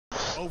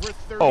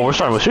Oh, we're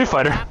starting with Street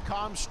Fighter.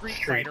 Street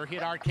Fighter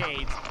hit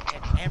arcades,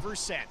 and ever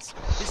since.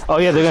 Oh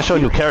yeah, they're gonna show a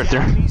new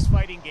character.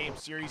 Fighting game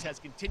series has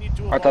continued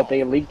to I thought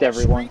they leaked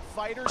everyone.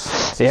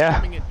 Yeah.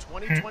 Coming in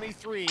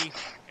 2023,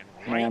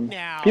 and right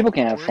now, people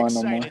can't have we're fun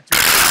no more. excited to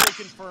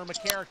officially confirm a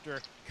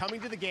character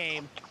coming to the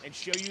game and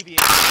show you the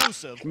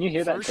exclusive Can you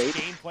hear that tape?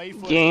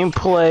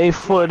 Gameplay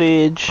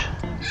footage.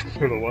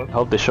 For the what? I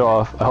hope they show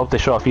off. I hope they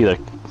show off either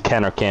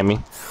Ken or Cammy.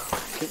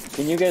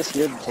 Can you guys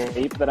hear the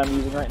tape that I'm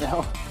using right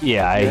now?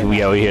 Yeah, we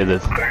hear the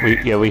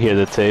we hear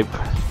the tape.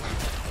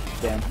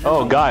 Damn.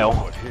 Oh,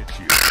 Guile.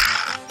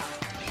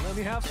 Let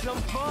me have some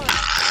fun.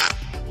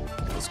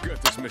 Let's get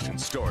this mission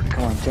started.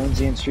 Come on,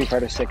 Jonesy and Street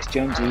Fighter 6.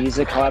 Jonesy, he's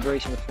a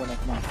collaboration with Fortnite.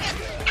 Come on.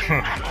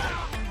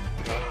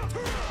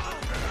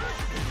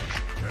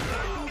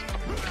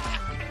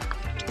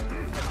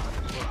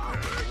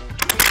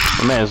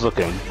 The man's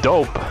looking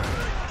dope.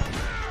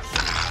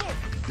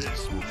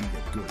 This will be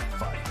a good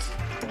fight.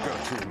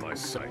 Got you in my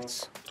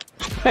sights.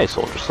 Hey,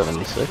 Soldier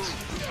 76.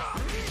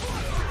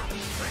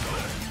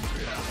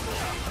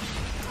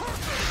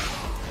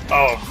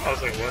 Oh, I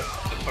was like, what?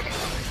 Fucking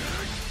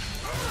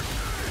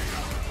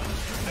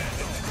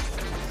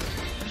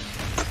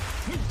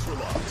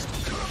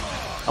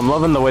I'm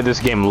loving the way this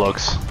game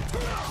looks.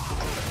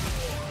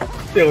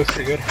 yeah, it looks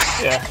pretty good.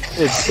 Yeah.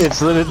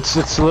 It's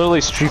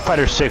literally Street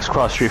Fighter 6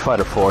 cross Street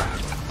Fighter 4.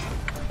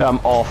 I'm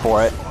all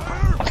for it.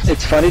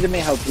 It's funny to me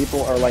how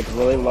people are like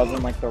really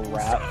loving like the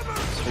rap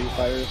Street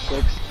Fighter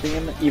 6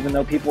 theme, even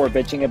though people were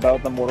bitching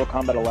about the Mortal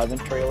Kombat 11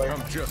 trailer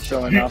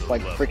showing off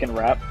like freaking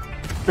rap.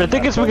 I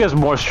think it's because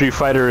more Street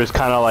Fighter is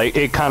kind of like,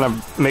 it kind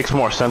of makes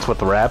more sense with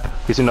the rap,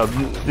 because you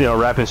know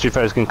rap and Street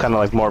Fighter is kind of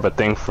like more of a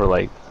thing for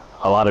like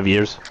a lot of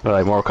years. But,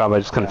 like Mortal Kombat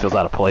just kind of feels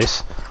out of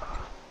place.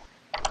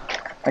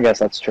 I guess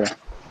that's true.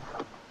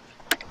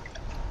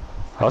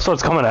 Also,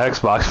 it's coming to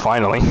Xbox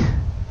finally.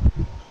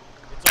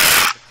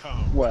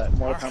 What,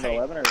 Mortal Kombat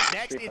 11 or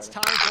Street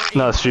Fighter?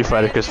 No, Street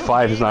Fighter, because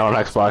 5 is not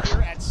on Xbox.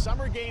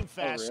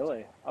 Oh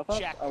really? I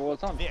thought. Oh well,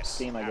 it's on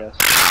Steam, I guess.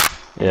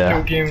 Yeah.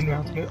 New game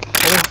announcement.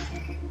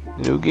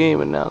 New game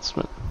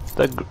announcement. Is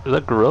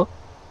that Gorilla?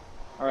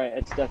 Alright,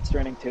 it's Death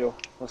Stranding 2.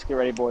 Let's get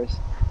ready, boys.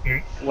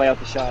 Lay out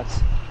the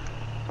shots.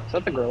 Is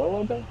that the Gorilla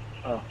logo?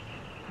 Oh.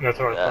 That's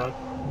what I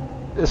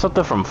thought. Is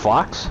something from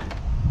Fox?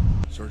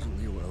 Sergeant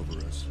Leo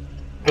Alvarez.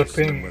 The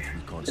thing.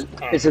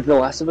 Is it the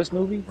Last of Us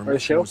movie? Or a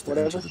show?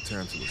 Whatever? The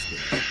Tantalus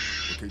base.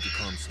 Locate the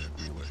concept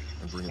relay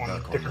and bring it One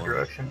back different online.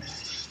 direction.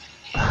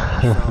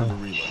 Found the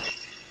relay.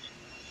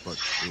 But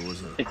it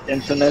was a... It's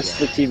Infamous,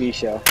 the TV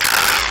show.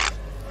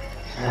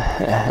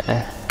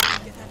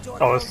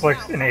 Oh, it's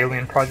like an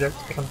alien project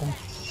or something.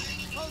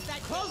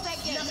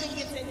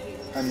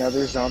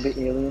 Another zombie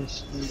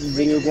aliens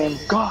video game?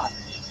 God!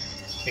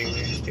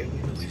 Aliens,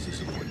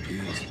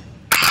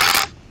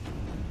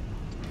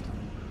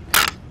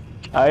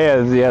 Oh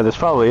yeah, this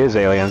probably is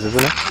Aliens,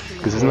 isn't it?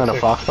 Because isn't that a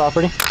Fox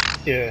property?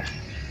 Yeah.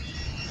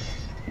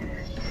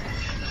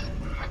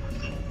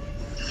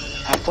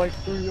 Half-Life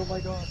 3, oh my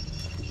god.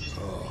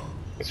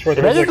 It's for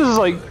the Imagine this is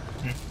like...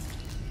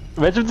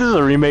 Imagine if this is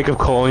a remake of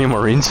Colonial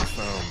Marines.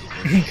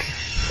 Did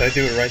I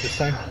do it right this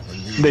time?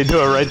 They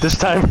do it right this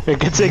time. It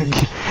gets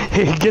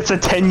a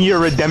 10-year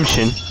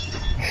redemption.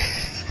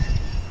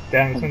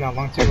 Damn, it's been that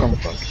long too. What the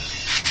fuck?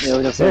 Yeah,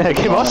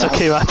 it also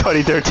came out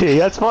 2013.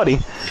 That's funny.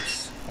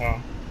 Oh.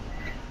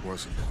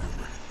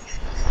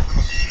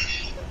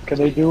 Can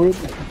they do it?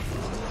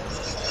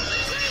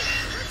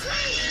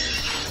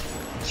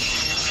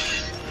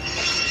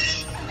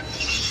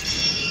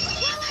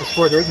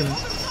 Before there wasn't.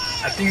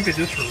 I think they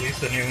just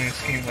released an alien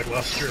game like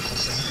last year or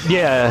something.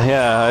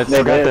 Yeah, I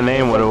forgot the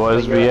name what it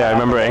was, but yeah, I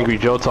remember Angry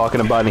Joe talking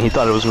about it and he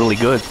thought it was really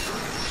good.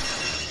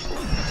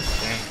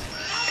 Damn.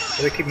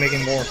 So they keep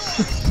making more.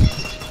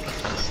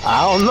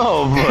 I don't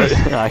know, but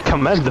I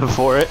commend them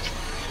for it.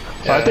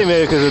 Yeah. I think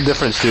maybe because of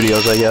different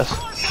studios, I guess.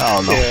 I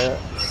don't know. Yeah.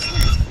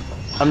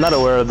 I'm not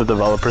aware of the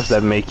developers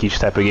that make each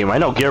type of game. I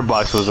know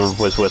Gearbox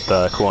was with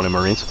Colonial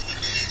Marines.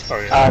 Oh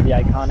yeah. The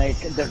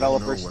iconic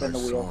developer spin the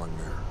wheel.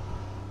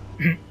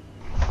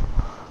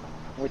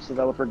 Which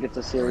developer gets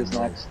a series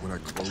next? When I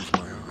close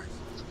my eyes,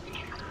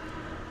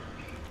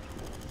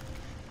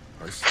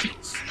 I see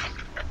it.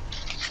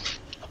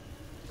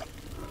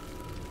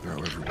 Now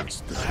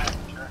everyone's dead.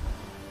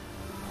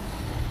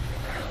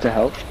 To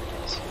help?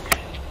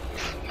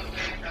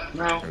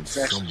 No. And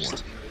someone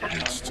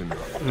needs to know.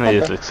 They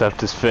just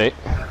accept his fate.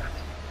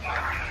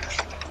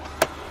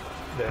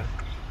 Yeah.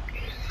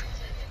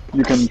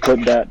 You can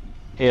put that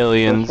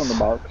Aliens. on the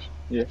box.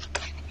 Yeah.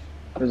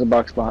 There's a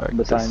box behind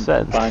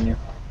you.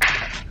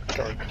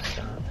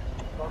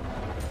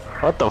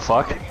 What the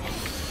fuck?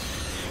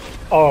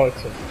 Oh,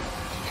 it's a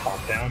top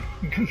down.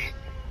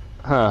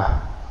 Huh.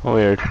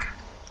 Weird.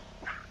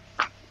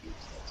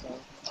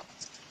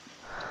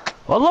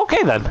 Well,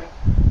 okay then.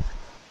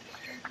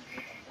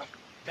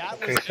 That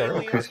Okay, was start.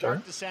 Aliens Okay, start.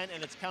 Dark Descent,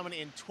 and it's coming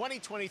in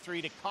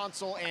 2023 to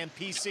console and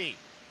PC.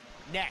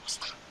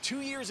 Next,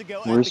 2 years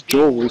ago Where's at the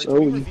Game Joel? Where's Awards,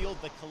 we Owen?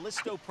 revealed the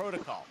Callisto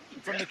Protocol.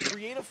 From the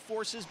creative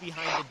forces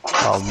behind the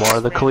Oh, more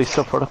of the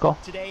Callisto Protocol.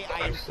 Today,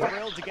 I am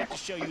thrilled to get to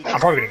show you the I'm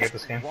probably gonna get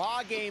this game.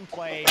 raw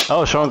gameplay.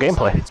 Oh, showing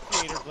gameplay. Its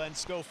creator, Glenn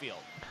Schofield.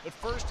 But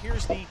first,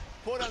 here's the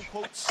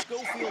quote-unquote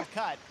Schofield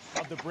cut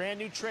of the brand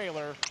new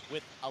trailer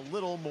with a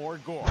little more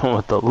gore.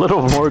 With a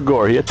little more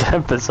gore, you have to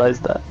emphasize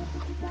that.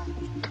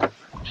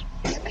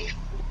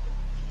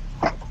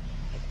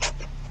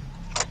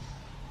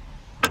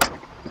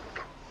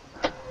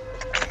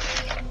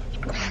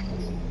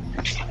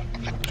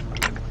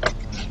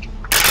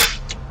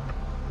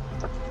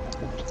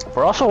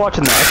 We're also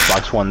watching the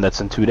Xbox one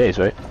that's in 2 days,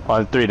 right? Well,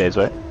 in 3 days,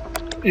 right?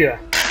 Yeah.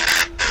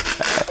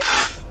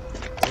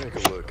 Take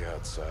a look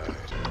outside.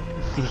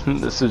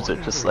 The suits are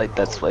just like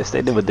Dead Space.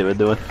 They knew what they were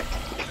doing.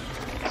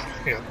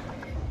 Yeah.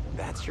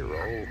 That's your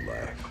old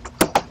life.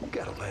 You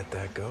gotta let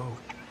that go.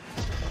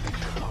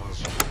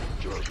 Because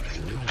your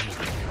new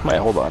Wait,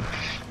 hold on.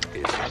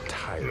 is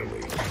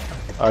entirely.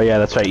 Oh yeah,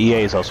 that's right.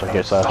 EA is also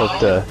here, so I hope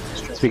the.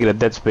 Speaking of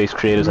Dead Space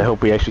creators, I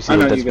hope we actually see I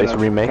the know Dead you Space got a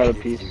remake. proud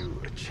piece.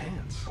 You a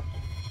chance.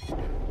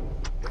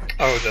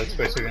 Oh, Dead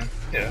Space again.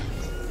 Yeah.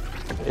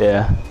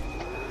 Yeah.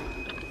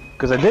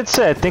 Because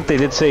I think they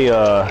did say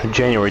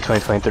January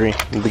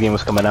 2023 the game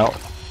was coming out.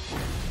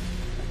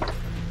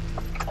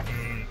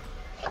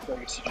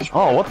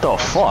 Oh, what the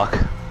fuck?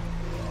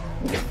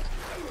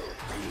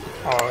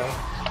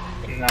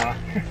 Oh, nah.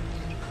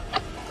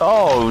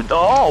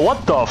 Oh,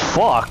 what the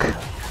fuck?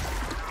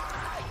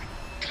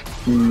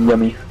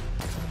 Yummy.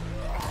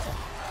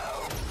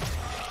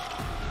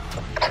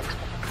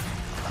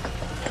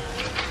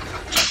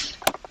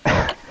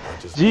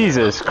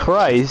 Jesus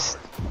Christ.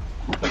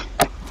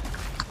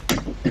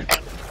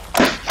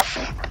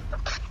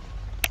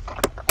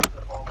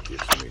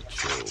 Gives me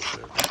chills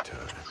every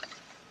time.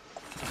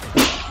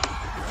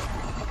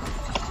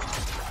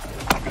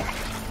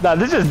 Nah,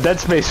 this is Dead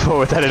Space 4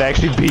 without it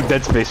actually being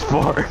Dead Space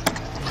 4.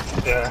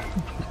 Yeah.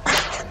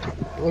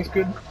 It looks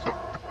good.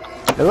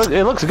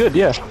 It looks good,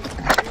 yeah.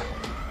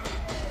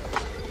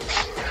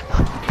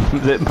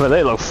 But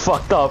they look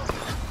fucked up.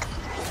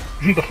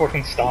 The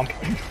fucking stomp.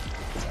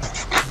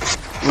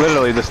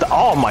 Literally,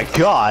 oh my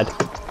god!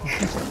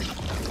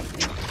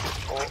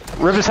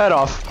 Rip his head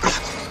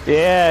off.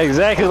 Yeah,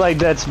 exactly like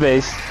Dead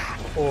Space.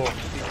 Oh.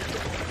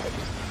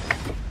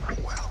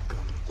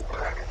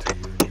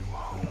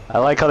 I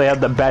like how they have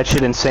the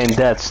batshit insane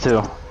deaths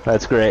too.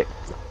 That's great.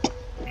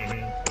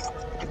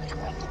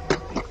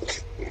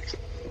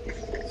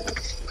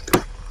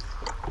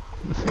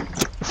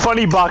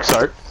 Funny box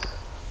art.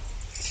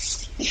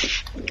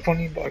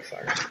 Funny box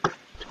art.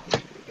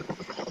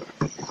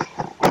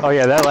 Oh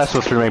yeah, that Last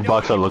of Us Remake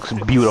box art looks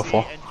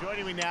beautiful. And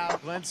joining me now,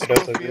 Glenn It does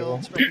look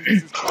Schofield. beautiful.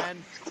 This is Glenn.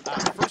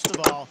 First of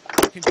all,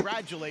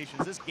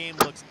 congratulations. This game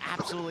looks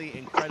absolutely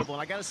incredible.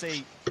 And I gotta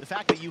say, the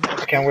fact that you have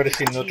I can't wait to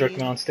see Neil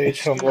Druckmann on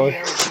stage, homeboy.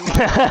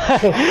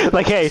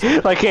 like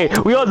hey,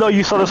 we all know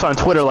you saw this on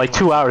Twitter like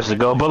 2 hours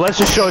ago, but let's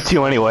just show it to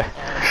you anyway.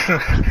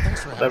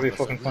 That'd be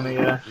fucking funny,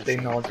 yeah. They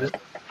acknowledge it.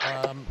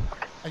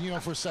 And you know,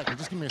 for a second,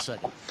 just give me a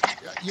second.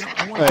 You know,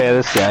 I Oh yeah,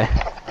 this guy.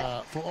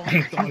 for all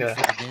you've done Yeah.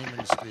 for the game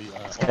industry.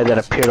 Guy that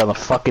appeared on the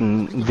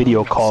fucking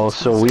video call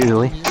so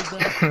weirdly.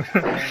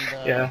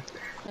 Yeah.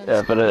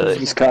 Yeah, but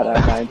He's cut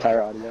out my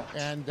entire audio.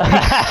 And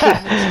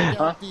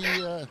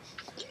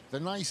the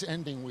nice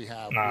ending we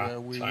have, Nah, where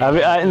we.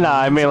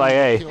 I mean like,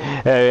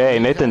 hey,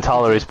 Nathan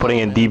Toller is putting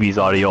in DB's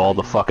audio all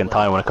the fucking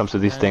time when it comes to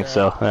these things,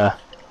 so yeah.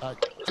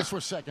 Just for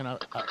a second, I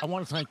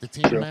want to thank the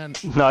team, man.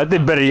 No, I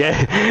did better.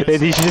 Yeah,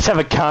 you should just have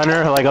a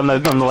counter like on the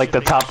like the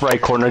top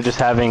right corner, just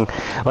having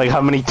like how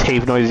many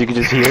tape noises you can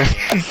just hear.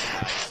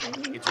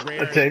 It's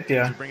rare A tape,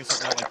 yeah. to bring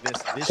something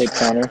like this Tape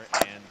counter. rare,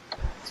 and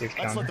Tape let's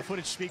let counter. the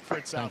footage speak for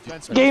itself. Glenn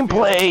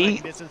Gameplay.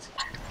 Schofield, distance.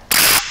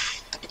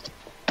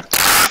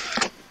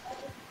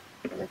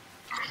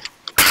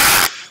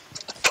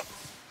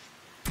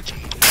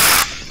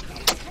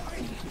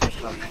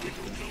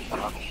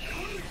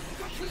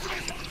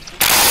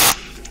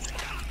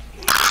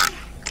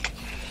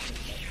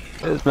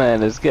 This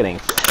man is getting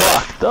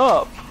fucked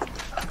up.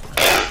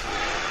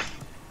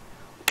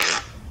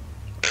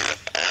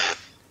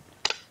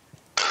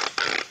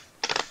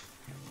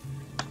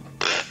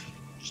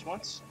 Just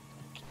once?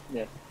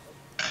 Yeah.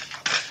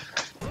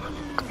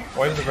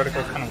 Why does the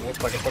reticle kind of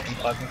look like a fucking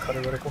plasma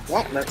cutter reticle?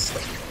 Well, that's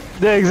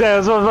Yeah, exactly.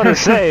 That's what I was about to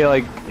say.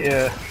 Like,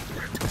 Yeah.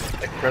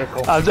 Like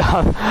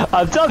reticle.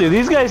 I'm telling you,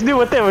 these guys knew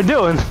what they were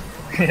doing.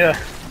 Yeah.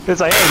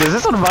 It's like, hey, does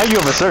this remind you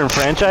of a certain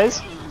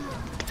franchise?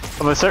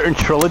 Of a certain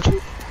trilogy?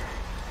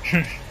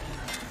 I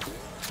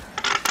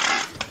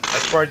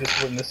swear I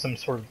just witnessed some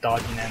sort of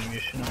dodging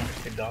animation. I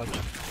say dodge.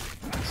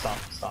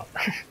 Stop.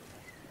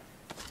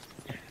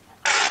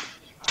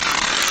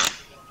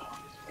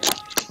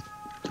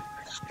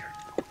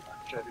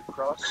 should I do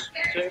cross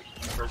tape?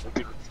 Or is it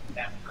good?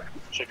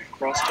 Should I do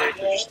cross tape?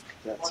 Or just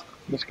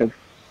that's good.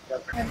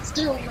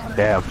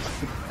 Damn.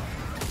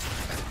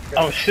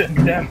 Oh shit,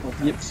 damn.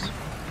 Yep.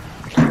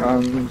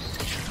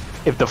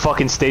 If the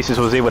fucking stasis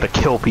was able to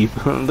kill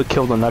people, to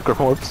kill the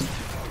necromorphs.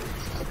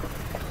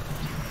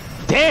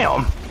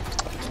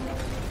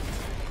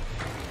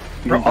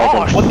 Bro,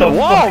 Oh, what the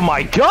whoa,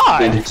 my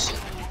God!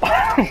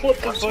 What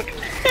the fuck?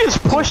 He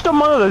just pushed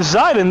him onto the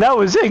side and that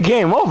was it.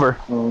 Game over.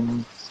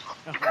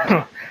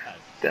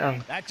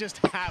 Damn. That just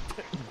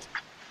happened.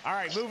 All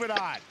right, moving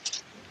on.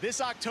 This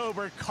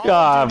October, Call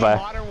God, of Duty man.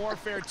 Modern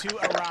Warfare 2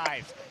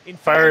 arrived. Fiery.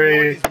 Infinity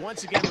Ward is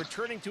once again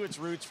returning to its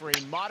roots for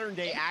a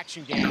modern-day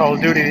action game. Call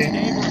of Duty.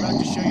 Today, we're about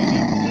to show you the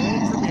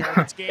world premiere of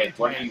its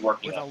what are you gameplay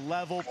working with a on?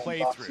 level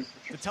playthrough.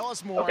 To tell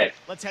us more, Okay,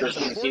 let's head to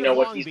Tristan, the does he port know of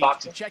what Long these Beach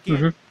boxes to check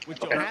in with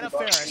Johanna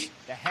Ferris,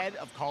 the head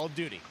of Call of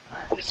Duty.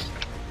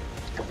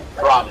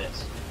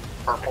 Promise.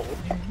 Purple.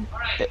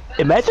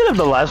 Imagine if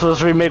the Last of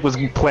Us remake was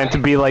planned to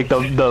be like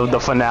the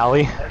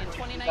finale.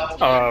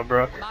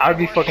 Bro, I'd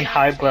be fucking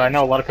hyped, but I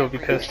know a lot of people would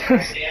be pissed.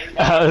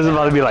 I was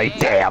about to be like,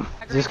 damn.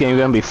 Is this game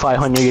gonna be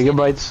 500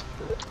 gigabytes?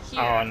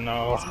 Oh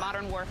no.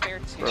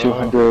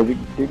 200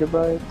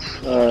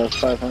 gigabytes,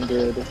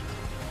 500.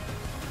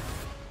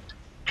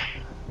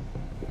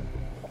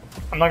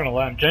 I'm not gonna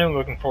lie, I'm genuinely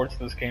looking forward to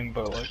this game,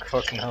 but like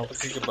fucking hell, the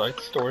gigabyte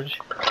storage.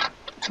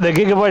 The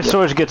gigabyte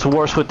storage gets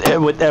worse with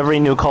every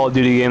new Call of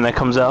Duty game that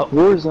comes out.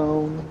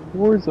 Warzone,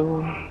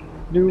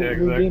 new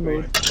game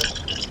mode.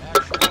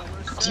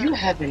 Do you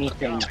have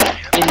anything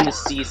in the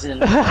season?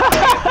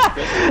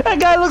 That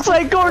guy looks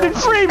like Gordon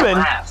Freeman.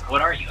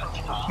 What are you?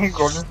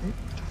 Gordon?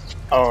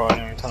 Oh, I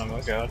know what you're talking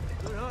about, God.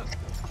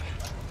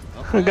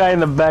 The guy in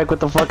the back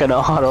with the fucking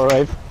auto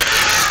rifle.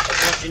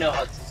 Don't you know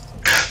how?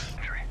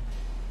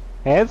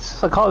 Hey,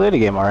 it's a Call of Duty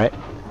game, alright.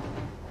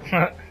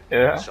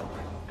 Yeah,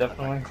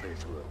 definitely.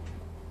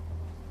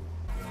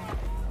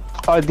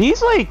 Are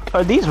these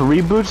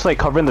reboots like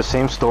covering the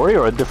same story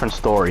or a different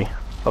story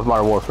of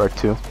Modern Warfare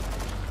 2?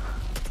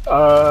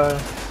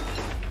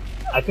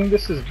 I think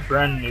this is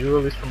brand new,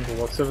 at least from the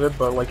looks of it,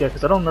 but like, yeah,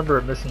 because I don't remember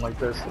a mission like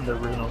this in the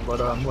original, but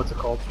what's it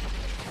called?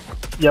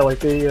 Yeah, like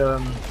they, there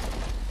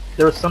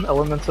were some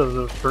elements of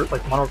the first,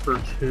 like Modern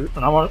Warfare 2,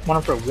 and Modern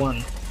Warfare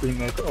 1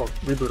 remake, or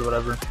reboot or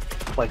whatever,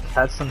 like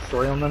had some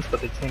story elements,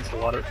 but they changed a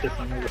lot of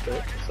differently with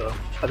it, so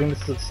I think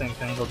this is the same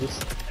thing. They'll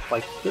just,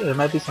 like, there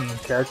might be some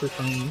characters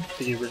from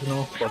the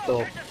original, but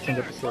they'll change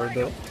up the story a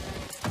bit.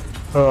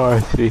 Oh, I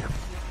see.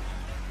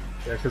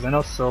 Yeah, because I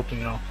know Soap, you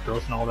know,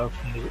 girls and all that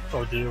from the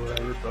OG or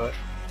whatever, but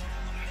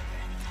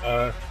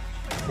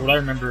what I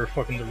remember,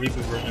 fucking the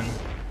reboot version,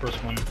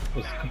 first one,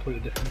 was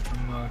completely different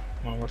from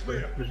Modern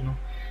Warfare original.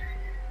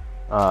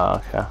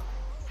 Okay.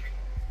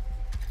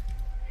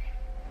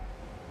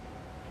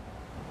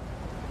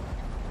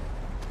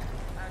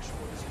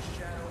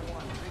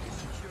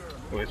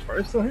 Wait, is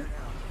Fire still here?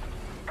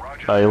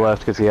 Oh, he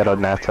left because he had a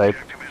nat type.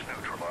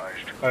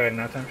 Oh yeah,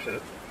 no time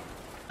shit.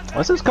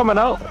 When's this coming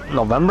out?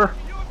 November?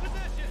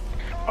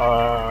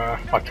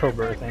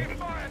 October, I think.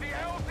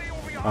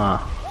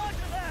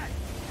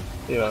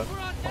 Yeah.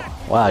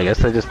 Wow, I guess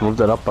they just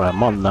moved it up by a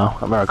month now.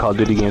 I remember Call of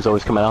Duty games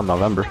always coming out in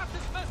November.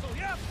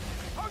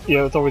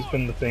 Yeah, it's always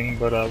been the thing,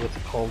 but what's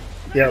it called?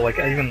 Yeah, like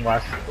even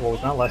last, well,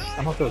 not last, I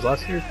don't know if it was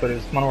last year, but it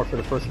was Modern Warfare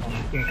the first one,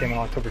 even came in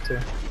October too.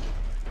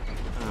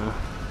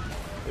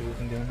 They've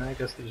been doing that, I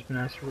guess they've just been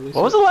asked to release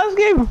What was the last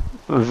game?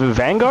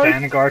 Vanguard?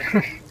 Vanguard.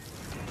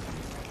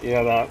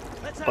 Yeah, that,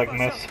 like,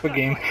 mess of a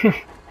game.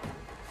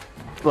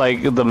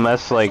 Like the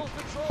mess, like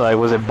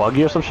was it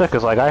buggy or some shit?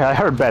 Cause like I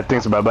heard bad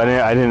things about it, but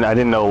I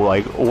didn't know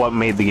like what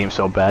made the game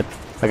so bad.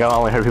 Like I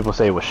only heard people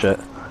say it was shit.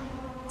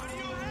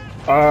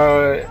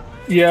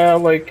 Yeah,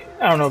 like,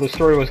 I don't know, the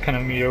story was kind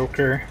of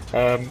mediocre.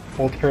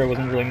 Multiplayer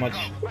wasn't really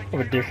much of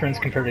a difference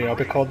compared to the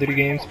other Call of Duty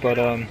games, but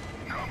I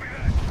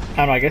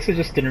don't know, I guess it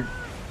just didn't,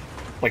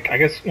 like, I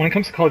guess when it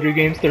comes to Call of Duty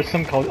games, there's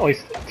some, at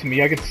least to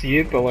me I could see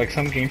it, but like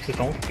some games just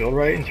don't feel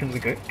right in terms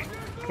of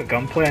the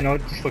gunplay. I know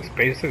it just looks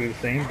basically the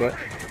same, but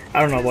I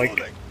don't know,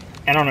 like,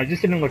 I don't know, it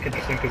just didn't look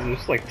interesting because it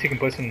was like taking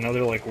place in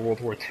another like World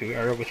War II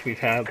era, which we've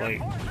had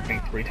like I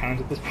think 3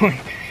 times at this point.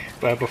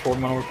 But before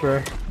Modern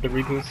Warfare, the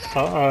reboots,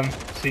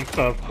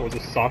 or the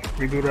soft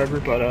reboot or whatever.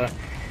 But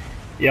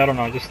yeah, I don't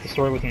know, just the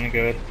story wasn't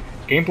good.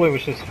 Gameplay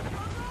was just,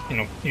 you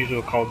know,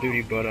 usual Call of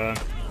Duty, but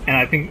and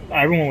I think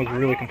everyone was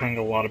really complaining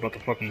a lot about the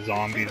fucking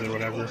zombies or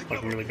whatever,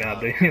 like really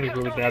bad. It was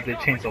really bad. They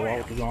changed a lot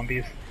with the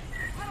zombies.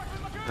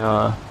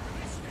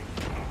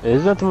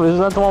 Is that the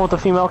one with the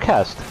female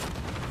cast?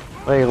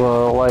 Like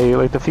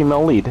the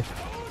female lead?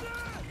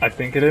 I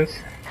think it is.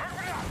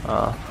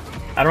 I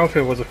don't know if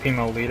it was a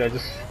female lead. I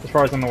just, as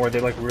far as I'm aware,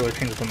 they like really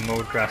changed the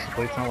mode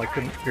drastically. It's not like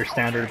your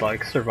standard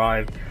like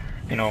survive,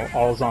 you know,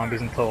 all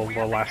zombies until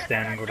the last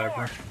standing or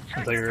whatever,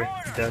 until you're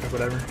dead or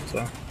whatever.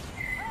 So.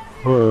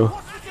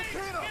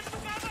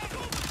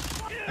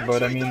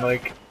 But I mean,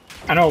 like,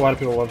 I know a lot of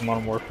people love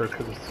Modern Warfare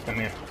because it's, I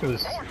mean, it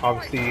was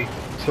obviously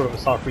sort of a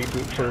soft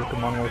reboot for the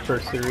Modern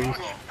Warfare series,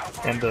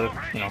 and the,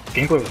 you know,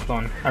 gameplay was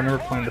fun. I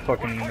remember playing the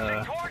fucking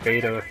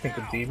beta, I think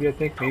the DB, I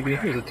think, maybe,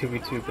 it was a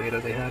 2v2 beta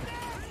they had.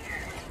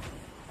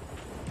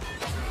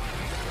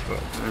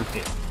 But,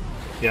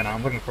 yeah, no,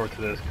 I'm looking forward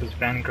to this, because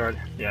Vanguard,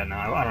 yeah, no,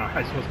 I don't know,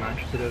 I just was not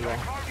interested at all.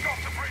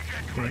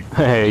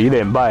 Hey, you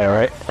didn't buy it,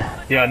 right?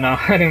 Yeah, no,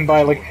 I didn't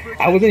buy it, like,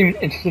 I wasn't even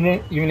interested in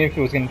it, even if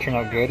it was gonna turn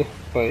out good,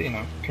 but, you know,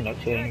 it turned out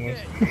shit anyways.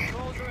 They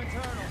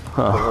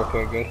were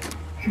quite good.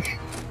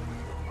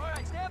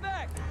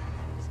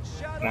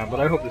 Nah, but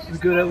I hope this is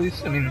good at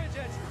least. I mean,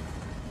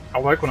 I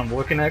like what I'm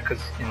looking at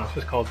because, you know, it's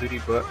just Call of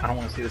Duty, but I don't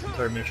want to see this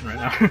entire mission right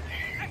now.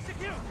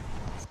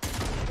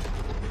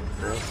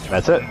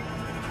 That's it.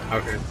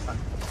 Okay, fine.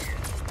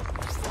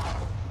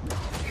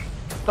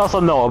 Also,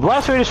 no, a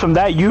blast radius from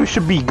that, you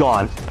should be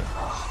gone.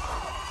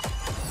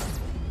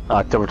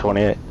 October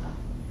 28th.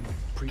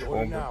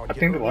 Well, I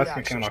think the last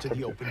one came out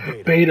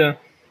October. Beta.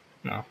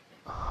 No.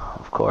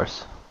 Of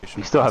course.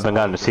 We still haven't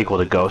gotten a sequel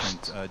to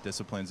Ghost.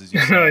 Disciplines, as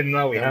you said.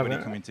 No, we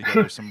haven't. Coming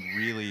together, some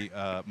really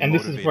and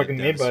this is fucking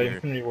made by here.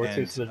 Infinity Ward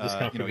too, so just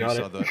kind of forgot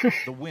you it. saw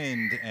the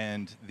wind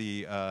and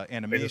the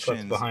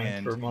animations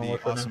and the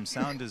awesome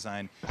sound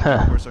design.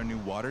 Of course, our new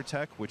water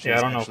tech, which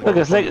is actually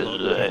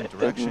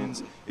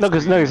directions. No,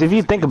 because if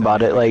you think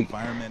about it, like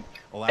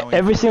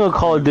every single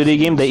Call of Duty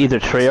game that either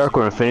Treyarch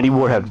or Infinity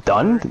Ward have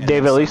done,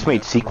 they've at least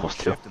made sequels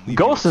to.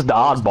 Ghost is the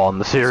oddball in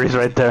the series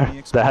right there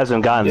that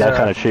hasn't gotten that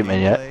kind of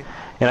treatment yet.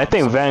 And I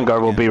think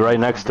Vanguard will be right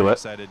next to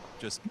it.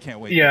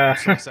 Yeah,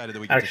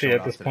 actually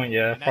at this point,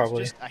 yeah,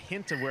 probably. That's just a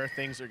hint of where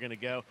things are going to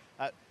go.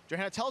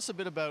 Johanna, tell us a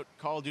bit about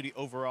Call of Duty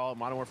overall.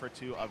 Modern Warfare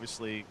 2,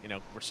 obviously, you know,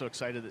 we're so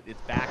excited that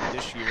it's back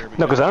this year.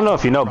 No, because I don't know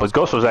if you know, but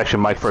Ghost was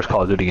actually my first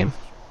Call of Duty game.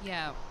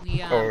 Yeah,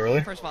 we, oh,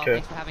 really? first of all, okay.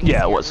 thanks for having us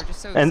Yeah, it here. was.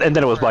 So and then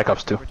it was Black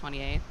Ops 2.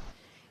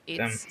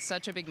 It's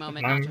such a big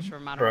moment, not just for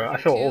Modern Warfare 2.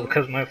 I feel old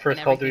because my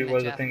first Call of Duty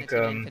was, I think,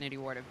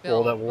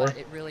 World at War.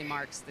 It really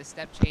marks the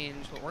step change.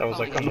 That was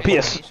like on the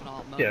PS.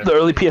 Yeah, the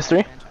early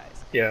PS3.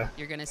 Yeah.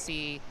 You're gonna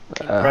see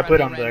I played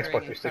on the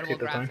Xbox 360 at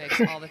the time.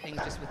 all the things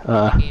just within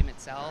the game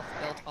itself,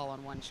 built all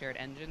on one shared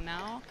engine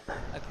now,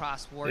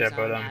 across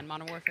Warzone and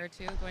Modern Warfare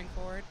 2 going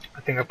forward.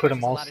 I think I put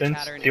them all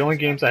since. The only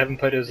games I haven't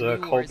played is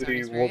Call of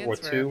Duty World War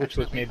 2, which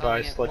was made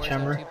by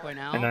Sledgehammer,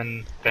 and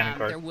then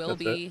Vanguard. There will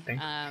be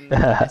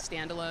a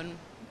standalone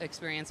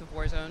experience of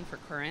Warzone for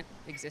current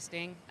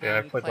existing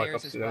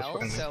players as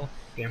well, so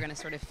we're going to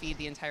sort of feed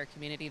the entire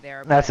community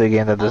there. That's a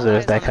game that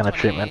deserves that kind of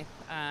treatment.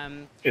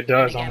 It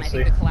does,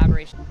 honestly.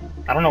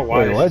 I don't know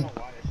why. Wait, what?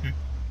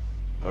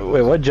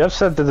 Wait, what? Jeff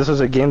said that this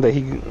was a game that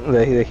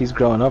he's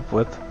growing up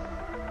with.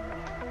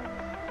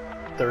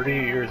 30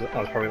 years. That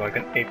was probably like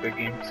an 8-bit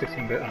game,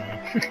 16-bit. I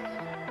don't know.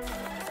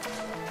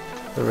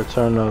 The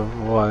return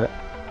of what?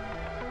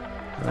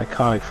 An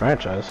iconic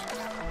franchise.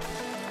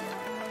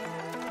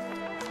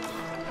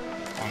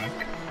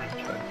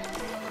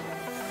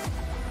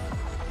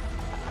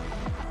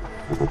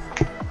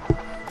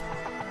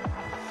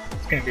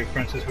 It's gonna be a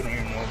princess we don't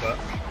even know about.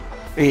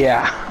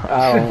 Yeah,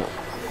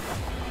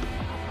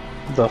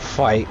 the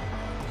fight.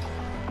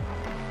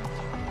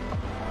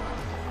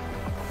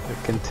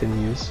 It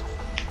continues.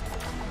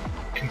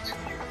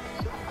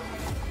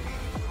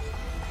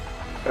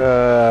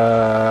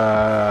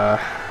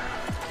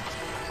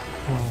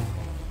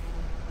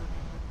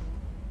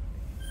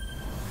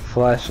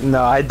 Flash.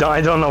 No, I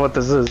don't know what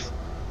this is.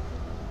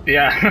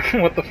 Yeah,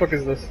 what the fuck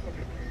is this?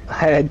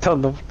 I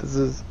don't know what this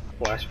is.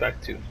 Flashback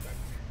 2.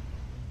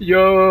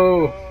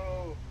 Yo!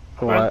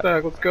 What?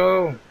 Flashback, let's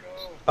go!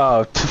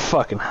 Oh,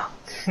 fucking hell.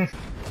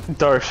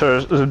 Dark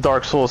Souls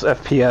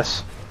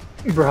FPS.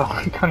 Bro,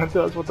 it kinda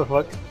does, what the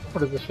fuck?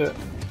 What is this shit?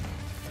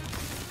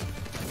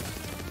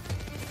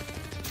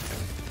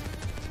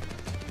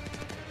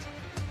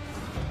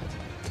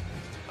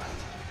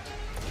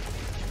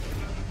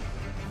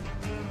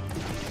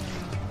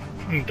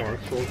 Dark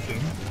Souls 2.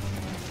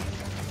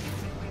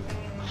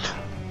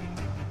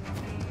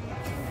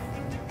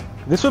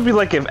 This would be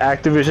like if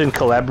Activision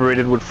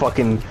collaborated with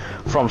fucking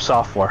From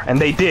Software,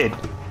 and they did.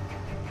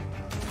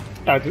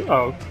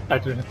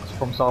 Activision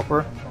From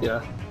Software?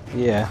 Yeah.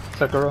 Yeah.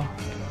 Sekiro?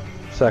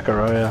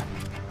 Sekiro, yeah.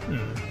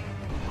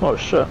 Oh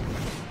shit.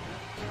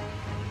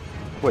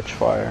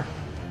 Witchfire.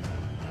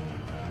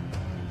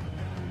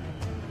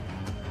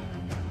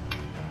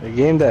 A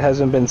game that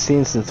hasn't been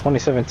seen since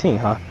 2017,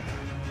 huh?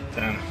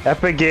 Damn.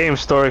 Epic Games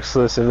Store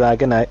exclusive.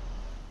 Good night.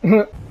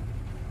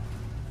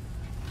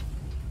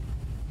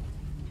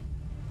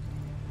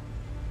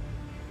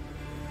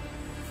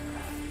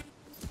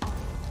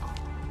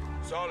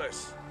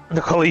 Solis.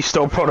 The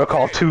Callisto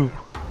Protocol 2.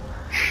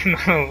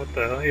 What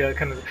the hell? Yeah,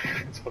 kind of.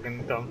 It's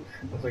fucking dumb.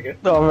 Looks like it.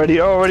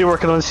 Already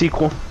working on the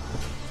sequel.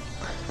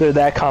 They're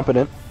that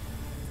competent.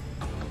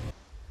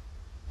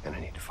 And I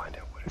need to find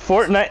out what.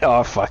 Fortnite.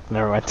 Oh fuck,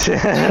 never mind.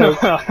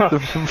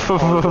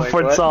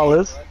 Fort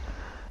Solis.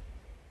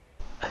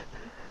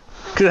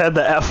 Could have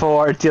the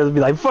FORT be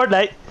like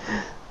Fortnite.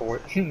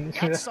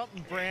 Got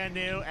something brand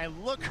new,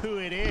 and look who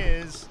it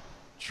is.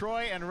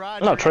 Troy and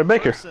Roger. No, Troy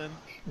Baker.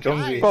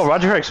 Jonesy. Oh,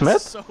 Roger Craig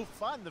Smith? So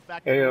fun, the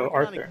fact Hey, that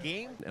Arthur.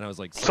 and I was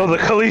like, So the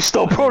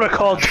Callisto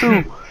Protocol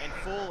 2.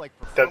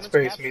 Dead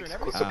Space meets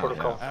Callisto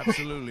Protocol.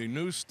 Absolutely.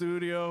 New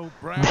studio,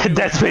 brand new.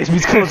 Dead Space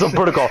meets Callisto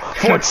Protocol.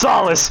 Fort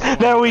Solis.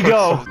 There we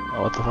go.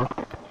 Oh, what the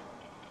fuck?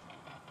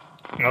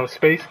 Another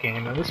space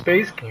game. Another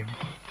space game.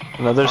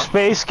 Another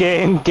space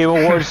game. Game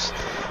Awards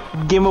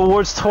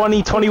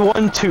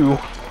 2021 2.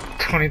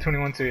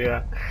 2021 too,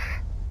 yeah.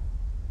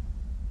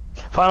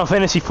 Final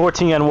Fantasy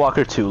 14 and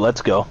Walker 2.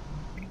 Let's go. Oh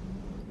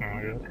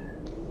my god.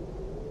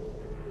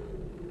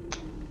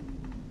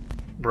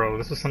 Bro,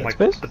 this is some like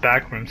the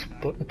backroom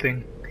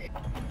thing.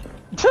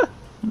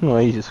 No,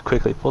 you just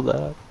quickly pulled that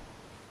up.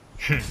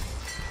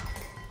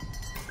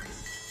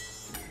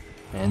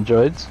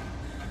 Androids?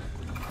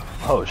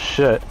 Oh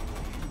shit.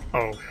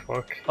 Oh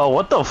fuck. Oh,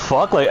 what the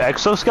fuck? Like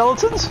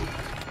exoskeletons?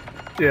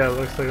 Yeah, it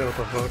looks like what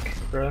the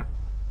fuck, bro.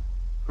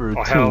 Routine.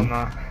 Oh hell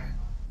nah.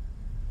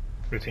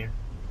 Routine.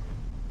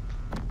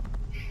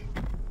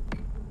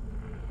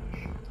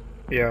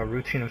 Yeah,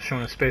 routine of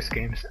showing space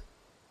games.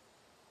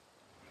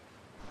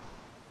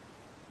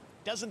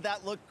 Doesn't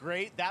that look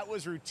great? That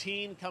was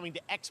Routine coming to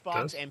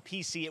Xbox and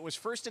PC. It was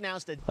first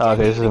announced a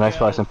okay, this is an ago.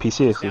 Xbox and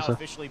PC exclusive. Now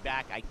officially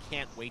back. I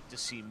can't wait to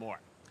see more.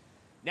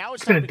 Now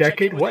it's been time a to check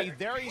decade. in with What? a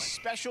very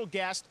special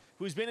guest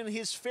who's been in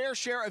his fair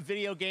share of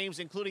video games,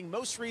 including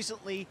most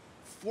recently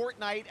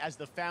Fortnite as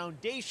the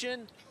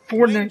Foundation.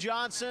 Dwayne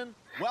Johnson,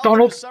 welcome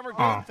Donald to Summer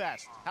Game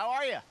Fest. How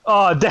are you?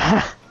 Oh,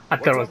 damn. I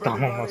thought it was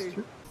Donald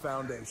Mustard.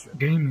 Foundation.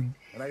 Gaming.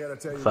 And I gotta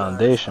tell you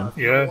Foundation. guys,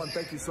 Yes.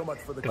 thank you so much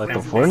for the like the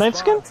Fortnite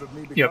skin?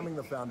 Yep.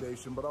 the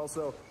Foundation, but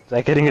also, is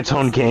that getting its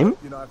own game?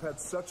 you know, I've had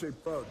such a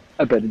bug.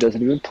 I bet it doesn't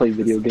even play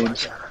video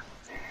games.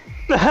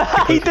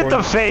 He did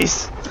the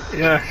face!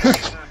 Yeah.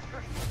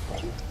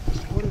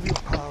 What have your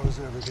powers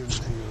ever given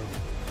to you?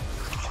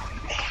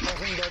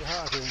 Nothing but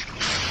hurting.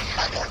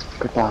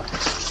 Goodbye.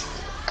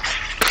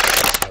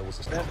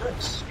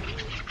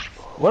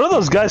 What are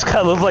those guys kind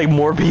of look like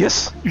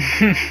Morbius?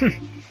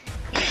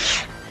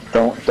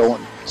 Don't,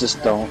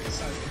 just don't.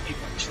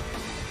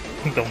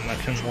 Don't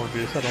mention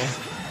Morbius at all.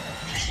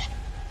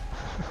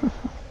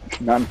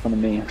 Not in front of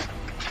me.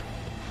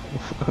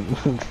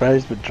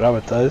 Friday's been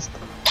traumatized.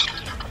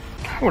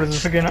 What is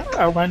this again?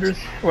 Outlanders?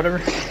 Whatever?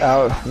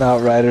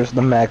 Outriders,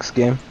 the Max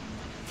game.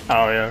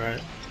 Oh yeah,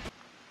 right.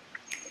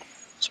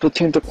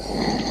 Splatoon to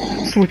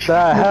Switch.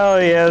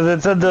 Hell yeah,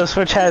 the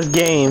Switch has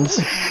games.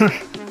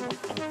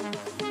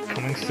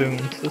 Coming soon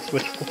to the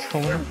Switch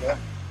Splatoon.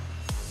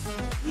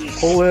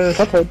 Solis.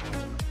 Cuphead.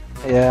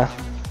 Yeah.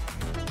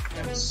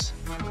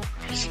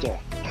 Still.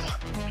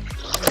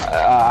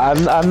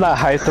 I'm not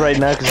hyped right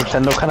now because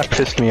Nintendo kind of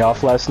pissed me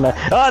off last night.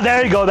 Oh,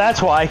 there you go.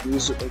 That's why.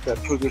 Use it like that.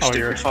 Oh,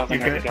 you're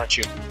good. I got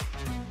you.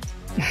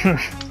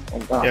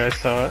 Yeah, I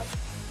saw it.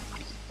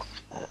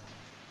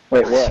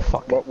 Wait,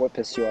 what? What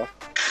pissed you off?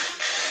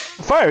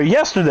 Fire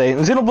yesterday.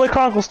 Xenoblade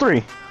Chronicles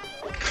 3.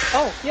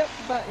 Oh, yep,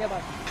 yeah,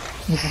 bye.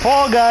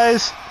 Fall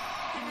Guys.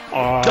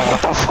 What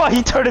the fuck?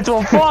 He turned into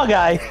a Fall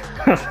Guy.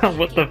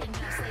 What the?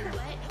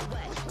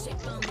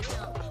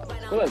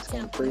 Well, that's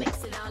going free.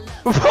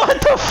 What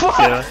the fuck?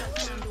 Yeah.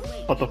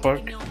 What the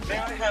fuck? May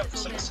I have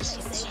some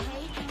assistance?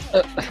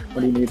 What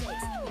do you need?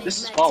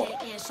 This is Paula.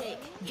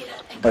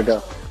 I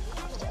go.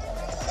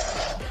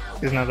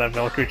 Isn't that that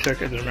Valkyrie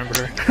chick? I just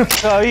remember her.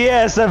 Oh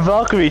yeah, it's that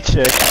Valkyrie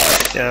chick.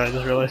 Yeah, I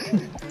just realized.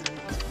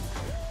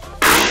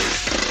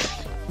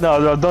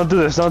 No, don't do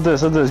this, don't do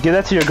this, don't do this. Give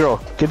that to your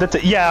girl. Give that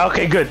to— yeah,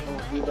 okay, good.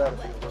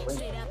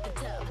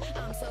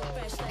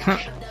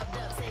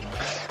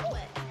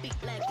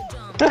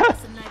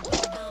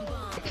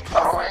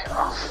 Oh wait,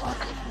 oh fuck.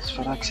 It's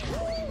FedEx here.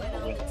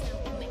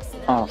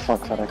 Oh fuck,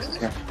 FedEx is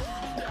here.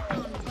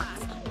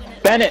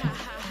 Bennett!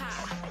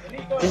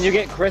 Can you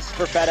get Chris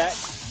for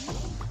FedEx?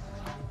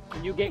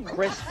 Can you get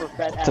Chris for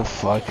FedEx? What the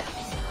fuck?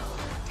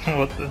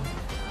 What the?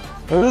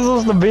 What is this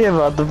supposed to be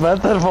about? The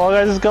fact that Fall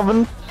Guys is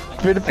coming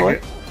free to play?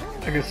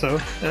 I guess so,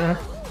 yeah.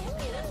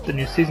 The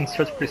new season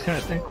starts pretty soon, I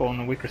think, well, in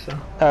a week or so.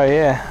 Oh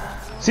yeah.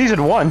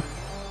 Season 1.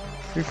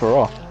 Free for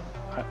all.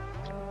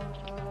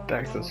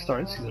 Back to the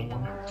start, season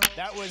 1.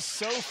 That was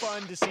so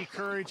fun to see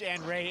Courage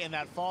and Ray in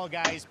that Fall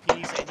Guys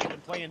piece, and you can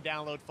play and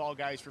download Fall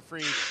Guys for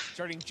free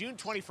starting June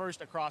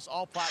 21st across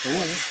all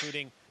platforms,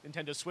 including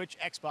Nintendo Switch,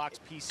 Xbox,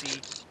 PC,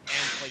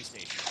 and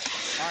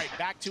PlayStation. All right,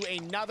 back to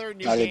another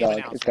new Naughty game Dog.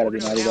 announcement. It's gotta be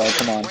Naughty Dog,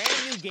 come on. Brand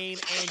new game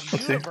and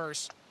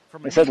universe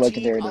from It said a new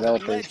legendary team of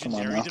developers, come on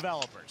legendary now.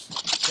 developers.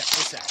 Check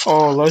this out.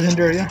 Oh,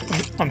 legendary, yeah?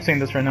 I'm seeing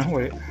this right now,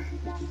 wait.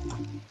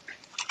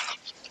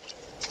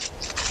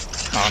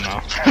 Oh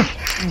no.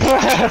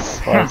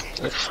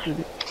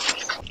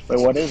 Wait,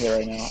 what is it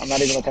right now? I'm not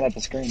even looking at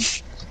the screen.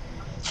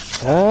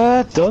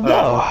 Don't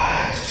know.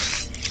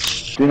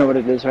 Do you know what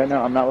it is right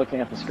now? I'm not looking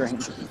at the screen.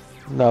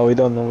 No, we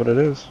don't know what it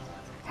is.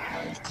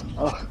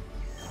 Oh.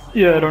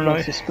 Yeah, I don't know.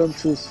 My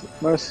suspense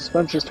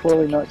is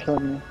totally not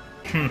killing me.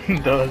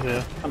 It does,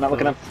 yeah. I'm not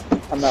looking at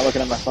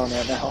my phone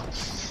right now.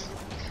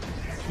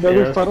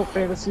 Another Yeah. Final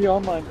Fantasy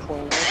Online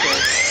clone. Okay.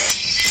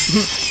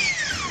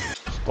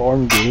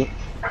 Stormgate.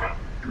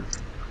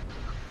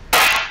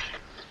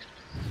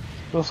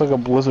 Looks like a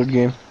Blizzard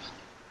game.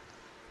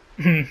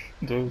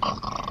 Dude.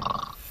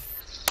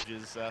 From the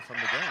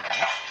game,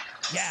 right?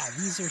 Yeah,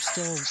 these are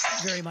still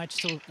very much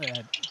still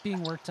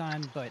being worked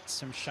on, but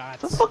some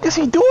shots. What the fuck is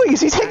he doing?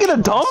 Is he taking a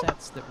dump?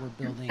 That we're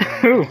building in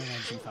Unreal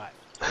Engine 5.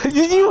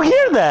 Did you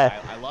hear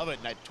that? I love it.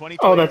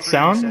 Oh, that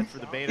sound?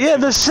 Yeah,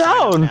 the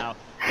sound.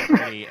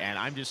 And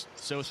I'm just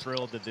so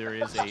thrilled that there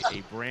is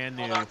a brand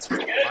new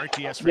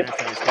RTS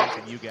franchise coming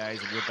from you guys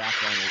and your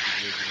background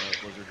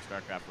with Blizzard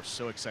and StarCraft. We're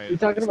so excited. You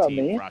talking about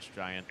me? Frost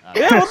Giant.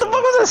 Yeah, what the fuck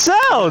was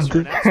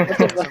that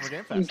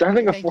sound? I'm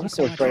driving a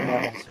forklift right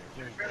now.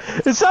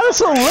 It sounded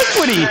so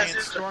liquidy.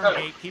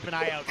 Stormgate, keep an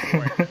eye out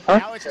for it. Huh?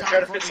 Now it's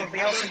time for something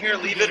else in here.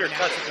 Leave it or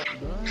touch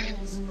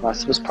it.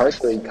 Last of Us Part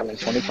 3 coming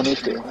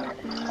 2022.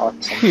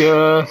 Awesome.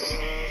 Yeah.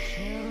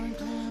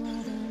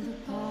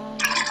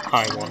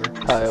 High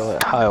water.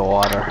 High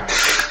water.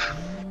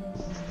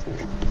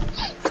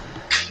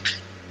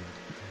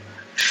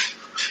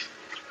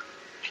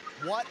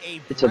 What a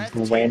It's a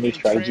brand new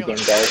strategy game,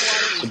 guys.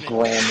 It's a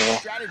brand new.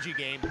 Strategy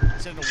game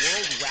set in a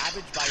world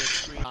ravaged by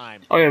extreme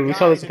time. Oh yeah, we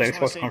saw this at the Guys, I just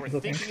Xbox wanna say conference, I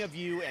we're think. thinking of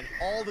you and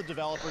all the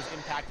developers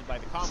impacted by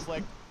the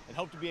conflict, and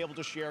hope to be able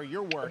to share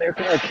your work.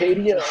 American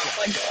Arcadia. Oh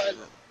my god.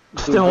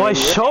 Then why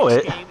show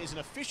it?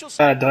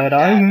 Dead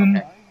Island.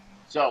 Okay.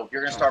 So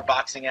you're gonna start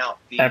boxing out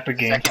the Epic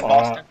game. second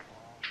Boston.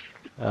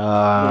 Doing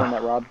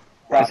that, Rob.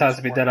 This has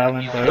to be Dead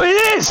Island, bro. It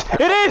is!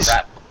 It is!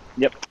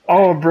 Yep.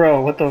 Oh,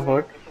 bro, what the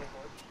fuck?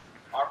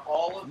 Are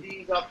all of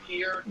these up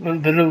here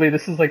Literally,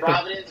 this is like the.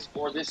 Providence,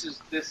 or this is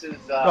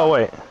Oh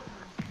wait.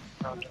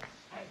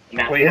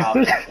 not Wait, is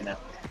Providence, this- you know?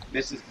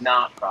 This is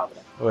not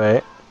Providence.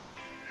 Wait.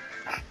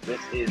 This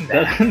is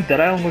that. Dead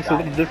Island looks a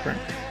little different.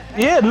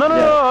 Yeah,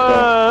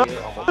 no.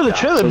 The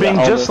trailer being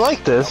just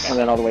like this. And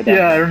then all the way down.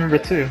 Yeah, I remember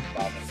too.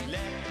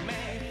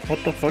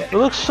 What the fuck? It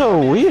looks so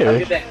Have a weird.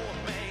 good day.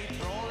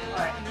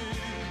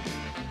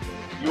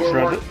 Your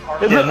Bro, work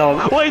hard. Is Yeah, it-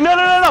 no. Wait,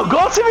 no.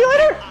 Goat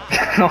Simulator?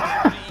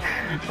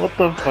 What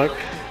the fuck?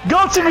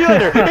 Goat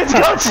Simulator! It's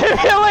Goat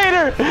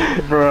Simulator!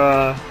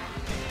 Bruh.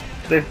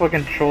 They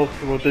fucking trolled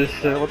people with this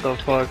shit, what the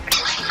fuck?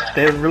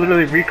 They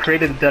literally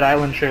recreated the Dead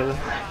Island trailer.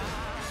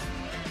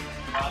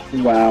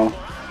 Wow.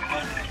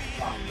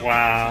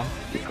 Wow.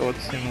 The Goat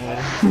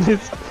Simulator.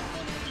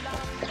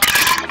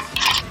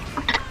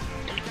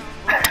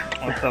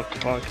 What the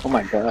fuck? Oh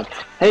my god.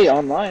 Hey,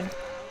 online.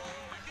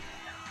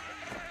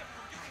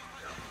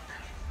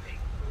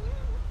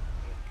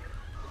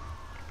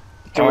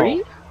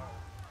 Three?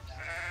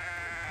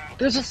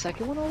 There's a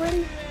second one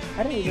already?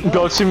 I didn't even know.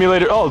 Goat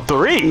Simulator. Oh,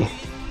 3?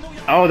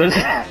 Oh, there's.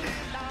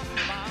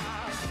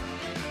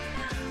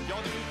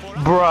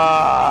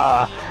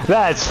 Bruh.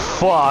 That's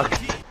fucked.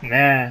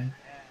 Man.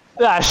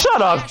 Ah,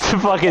 shut up,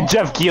 fucking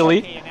Jeff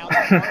Keighley.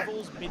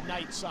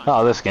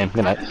 Oh, this game.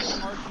 Good night.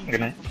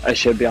 Good night. I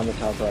should be on the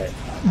top right.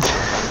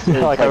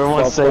 Like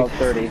everyone's saying.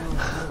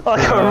 12:30. Like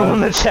everyone in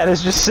the chat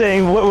is just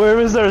saying, where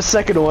is there a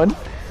second one?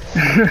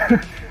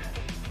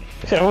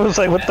 Everyone's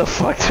like, what the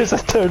fuck? There's a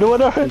third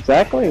one already?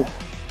 Exactly.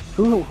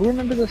 Who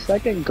remembers the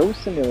second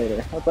Ghost Simulator?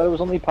 I thought it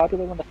was only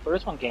popular when the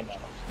first one came out.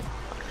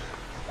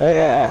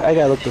 I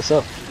gotta look this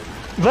up.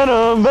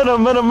 Venom.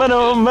 Venom.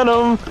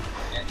 Venom?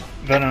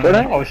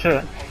 Oh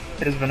shit.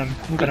 It is Venom.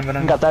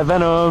 Venom. Got that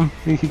Venom.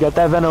 He got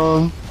that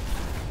Venom.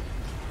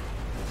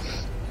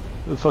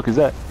 What the fuck is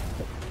that?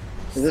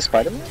 Is this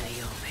Spider-Man?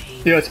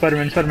 Yeah, it's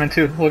Spider-Man. Spider-Man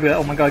 2. Look at that.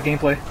 Oh my god,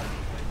 gameplay.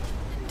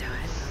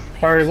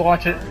 Alright,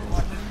 watch it.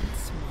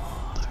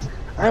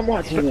 I'm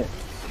watching it.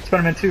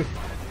 Spider-Man 2.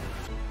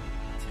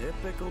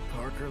 Typical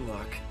Parker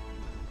luck.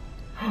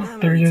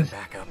 There he is.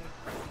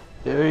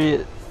 There he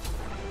is.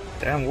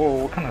 Damn,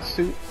 whoa, what kind of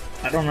suit?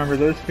 I don't remember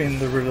this being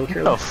the reveal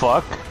trailer. Oh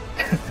fuck?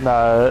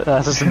 Nah,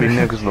 that's just to be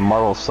new because of the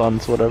Marvel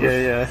Suns, whatever.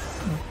 Yeah.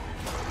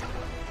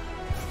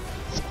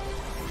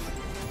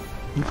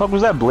 The fuck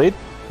was that, Blade?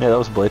 Yeah, that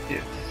was Blade.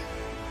 Yeah.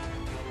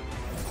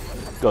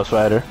 Ghost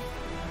Rider.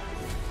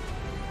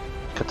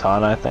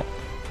 Katana, I think.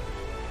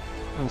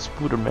 And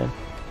Spooderman.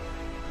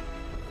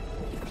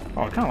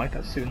 Oh, I kind of like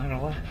that suit, not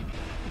gonna lie.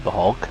 The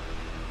Hulk.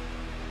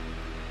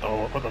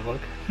 Oh, what the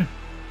fuck?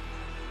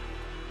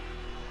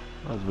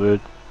 That was weird.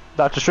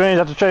 Doctor Strange.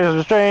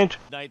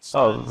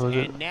 Oh, was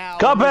it? And now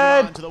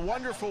Cuphead! to the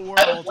wonderful world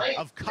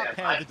of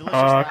Cuphead, the delicious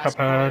last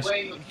Cuphead. course.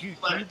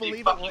 Can you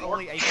believe it? We're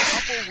only a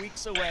couple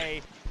weeks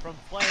away from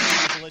playing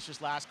the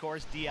delicious last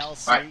course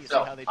DLC. Alright,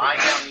 so how they I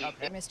did am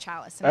Cuphead. Miss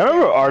Chalice. I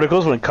remember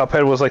articles when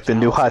Cuphead was like the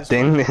new hot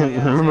thing. I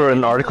remember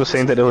an article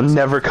saying that it will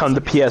never come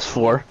to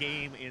PS4.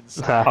 Game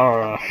inside.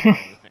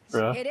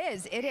 Bro. It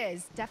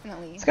is,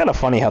 definitely. It's kind of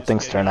funny how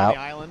things turn out.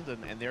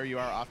 And there you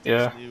are off to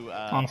Yeah, this new,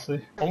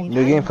 honestly.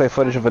 New gameplay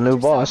footage of a new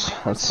boss.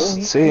 Let's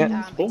see it.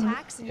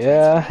 Attacks and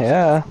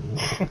Yeah.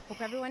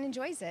 Hope everyone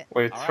enjoys it.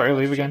 Wait, All Fire right,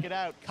 leave let's again? check it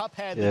out.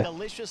 Cuphead, Yeah. the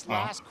delicious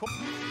last course.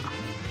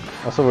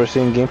 Also, we're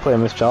seeing gameplay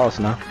of Miss Chalice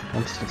now.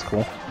 That's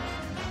cool.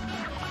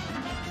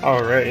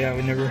 Oh, right, yeah,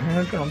 we never.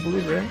 I don't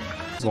believe it.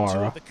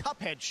 Tomorrow. The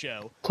Cuphead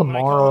show.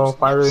 Tomorrow,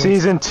 Fire leave.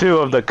 Season 2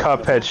 of the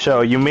Cuphead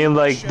show. You mean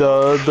like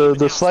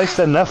the slice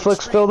that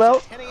Netflix filled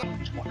out?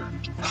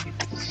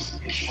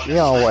 You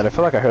know what? I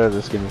feel like I heard of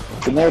this game before.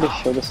 Didn't they already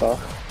show this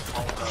off?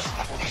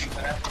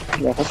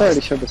 Yeah, I thought they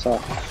already showed this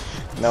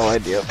off. No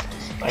idea.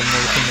 I've never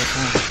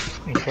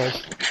seen this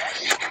one.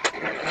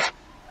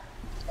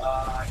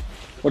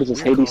 What is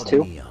this, Hades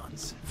 2?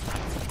 Neons.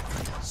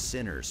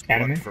 Sinners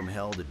Anime? plucked from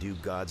hell to do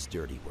God's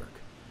dirty work.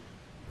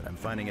 But I'm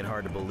finding it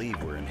hard to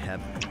believe we're in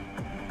heaven.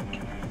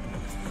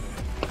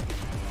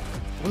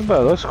 What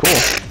about it? Looks cool.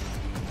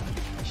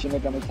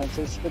 Shinigami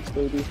Tensei 6,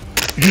 baby.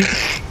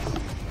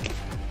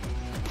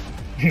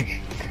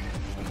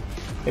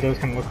 It does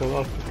kind of look a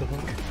lot. What the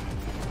fuck?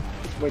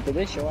 Wait, did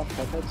they show off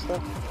Cuphead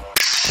stuff?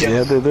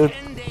 Yeah, they did.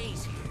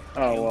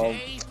 Oh well,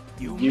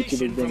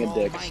 YouTube is being a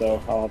dick,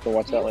 so I'll have to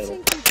watch that later.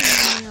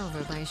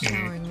 By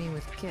showering me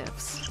with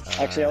gifts.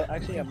 Actually,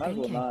 I might as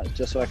well not,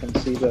 just so I can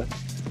see the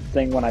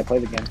thing when I play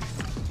the game.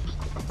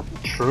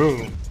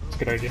 True. That's a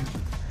good idea.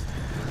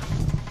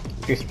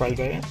 You surprised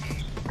by it?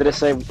 Did it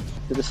say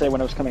when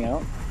it was coming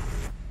out?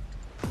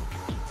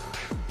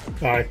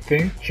 I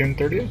think June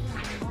 30th.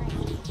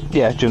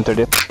 Yeah, June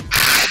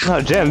 30th.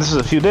 No, Jan, this is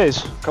a few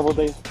days. Couple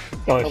days.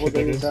 Oh, Couple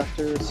days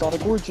after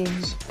Sonic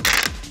Origins.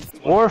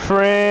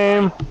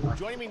 Warframe.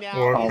 Joining me now,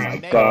 oh my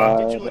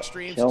god.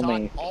 Kill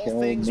me.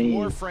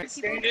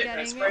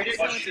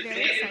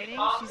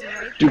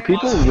 Do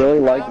people really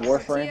like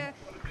Warframe?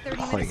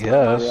 I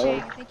guess.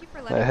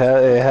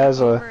 It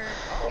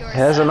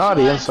has an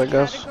audience, I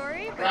guess.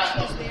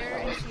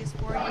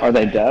 Are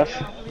they deaf?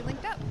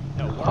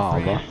 Oh,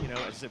 no.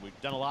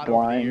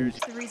 Blind.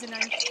 The reason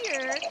I'm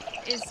here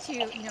is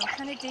to,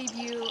 kind of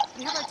debut.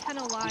 We have our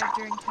Tenno Live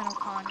during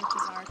TennoCon, which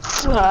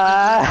is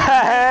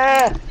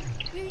our.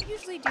 We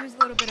usually do a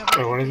little bit of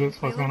wait, what is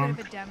this? What's going on?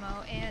 A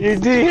demo,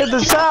 and you hear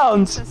the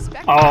sounds?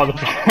 Oh, the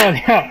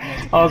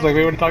yeah. I was like,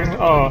 wait, what are you talking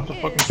about? Oh, the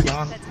fucking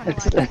sound.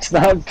 It's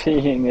not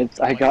peeing. It's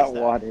I got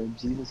water.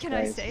 Jesus Can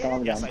Christ! I say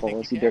Calm it? down,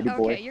 Polis, you dirty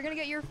boy. Okay, you're gonna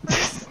get your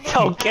first.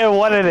 Don't care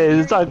what it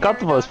is. It's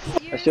uncomfortable.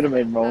 I should have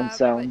made moan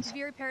sounds.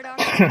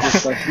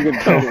 Just like you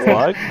can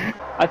fuck?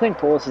 I think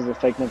Polis is a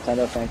fake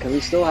Nintendo fan because he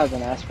still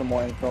hasn't asked for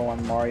more info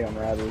on Mario and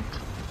Rabbids.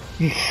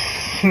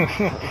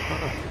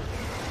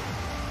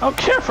 I don't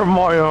care for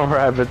Mario and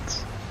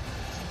Rabbids.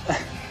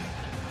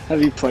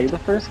 Have you played the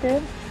first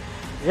game?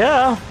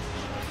 Yeah.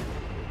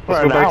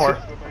 For an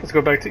hour. Let's go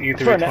back to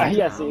E3. For an hour,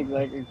 yes,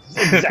 exactly.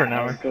 For an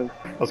hour.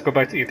 Let's go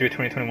back to E3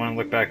 2021 and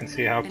look back and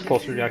see how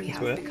close we're reacting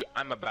to it.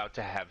 I'm about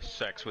to have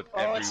sex with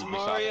every it's Ubisoft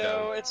Mario!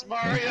 dub. It's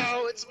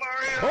Mario! It's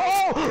Mario!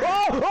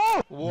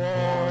 Oh!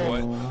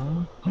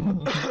 Whoa!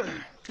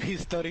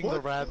 He's studying the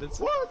rabbits.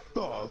 What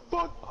the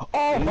fuck?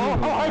 Oh, I'm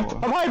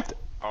hyped! I'm hyped!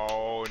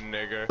 Oh,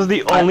 nigga. This is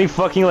the only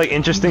fucking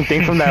interesting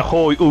thing from that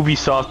whole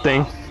Ubisoft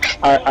thing.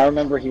 I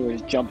remember he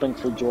was jumping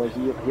for joy. He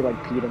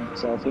like peed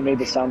himself. He made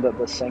the sound that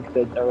the sync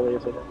did earlier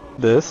today.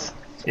 This?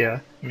 Yeah,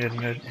 mid.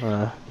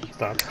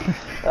 Stop.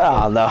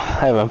 Oh no,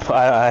 I haven't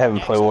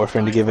played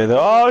Warframe to give it.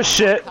 Oh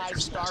shit!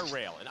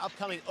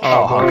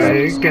 Oh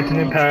boy, Genshin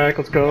Impact.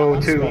 Let's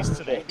go too.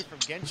 Today from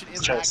Genshin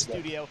Impact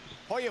Studio,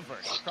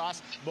 Hoyoverse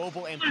across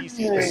mobile and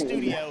PC. The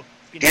studio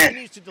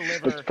continues to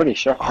deliver. It's pretty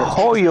sharp.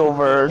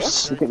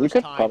 Hoyoverse. You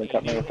could probably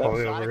cut me with that.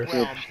 Hoyoverse.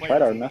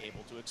 Tried hard enough.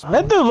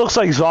 That dude looks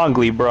like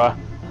Zhongli, bruh.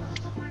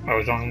 Oh,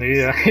 Zhongli,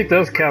 yeah, he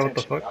does count. What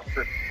the fuck?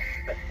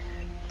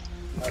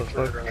 What the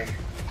fuck?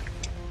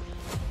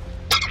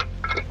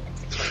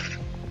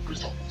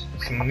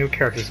 Some new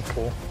characters to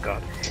pull.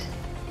 God.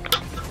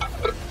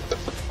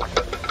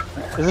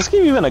 Is this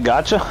game even a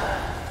gacha?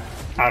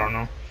 I don't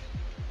know.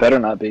 Better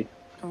not be.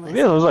 Maybe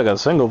it looks like a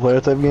single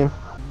player type game.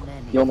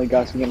 The only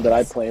gacha game that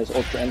I play is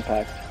Ultra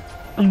Impact.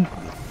 Oh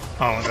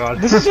my god.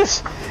 This is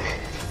just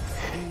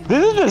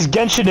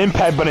Genshin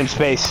Impact but in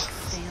space.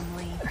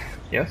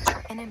 Yes.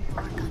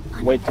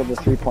 Wait till the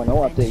 3.0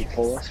 update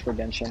for us for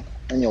Genshin,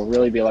 and you'll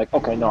really be like,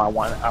 okay, no, I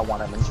want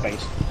him in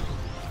space.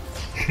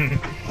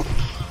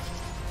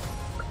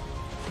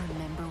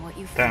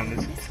 Damn,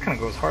 this kind of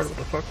goes hard. What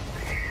the fuck?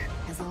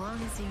 As long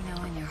as you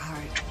know in your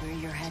heart where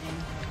you're heading.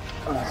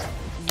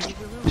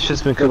 It's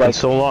just been cooking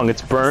so long,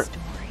 it's burnt.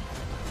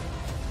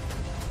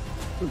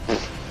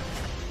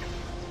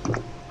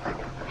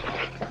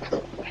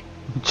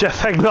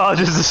 Jeff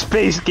acknowledges the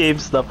space game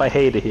stuff. I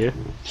hate it here.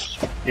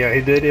 Yeah,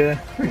 he did, yeah.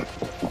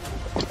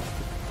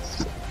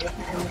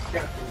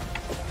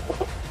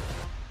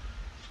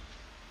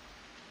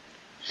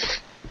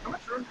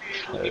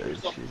 Oh,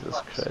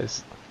 Jesus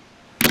Christ.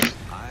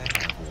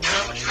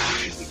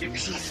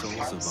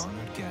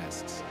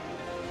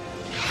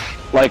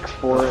 Like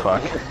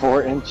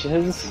 4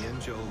 inches?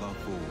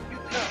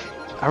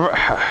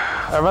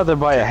 I'd rather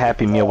buy a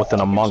Happy Meal with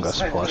an Among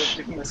Us plush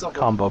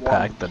combo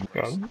pack than.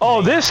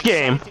 Oh, this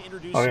game!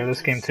 Oh yeah,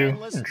 this game too.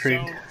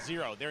 Intrigued.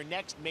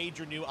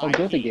 Oh,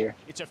 Guilty Gear.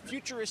 It's a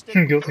futuristic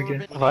Guilty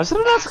Gear. Was it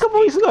announced a couple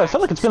weeks ago? I feel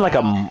like it's been like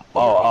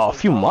a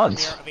few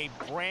months.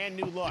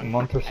 A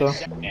month or so.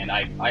 And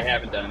I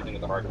haven't done anything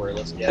with the hardware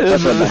list yet.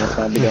 That's what it's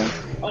going to be doing.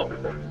 Oh.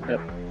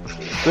 Yep.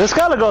 This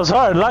kind of goes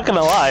hard, not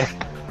gonna lie.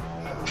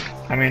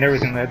 I mean,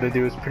 everything that they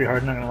do is pretty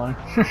hard, not gonna lie.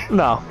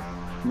 No.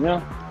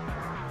 Yeah.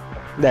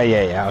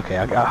 Yeah, okay,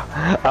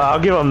 I'll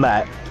give him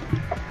that.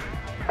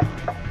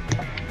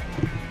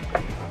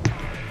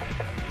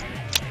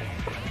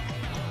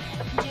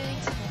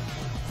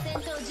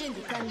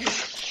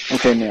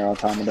 Okay, Nier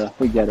Automata,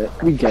 we get it.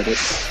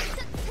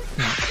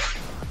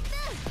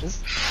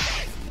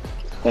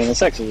 Dang,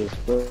 this actually is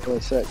really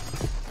sick.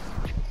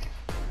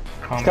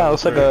 It kind of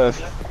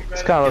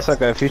looks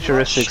like a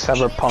futuristic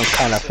cyberpunk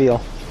kind of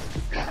feel.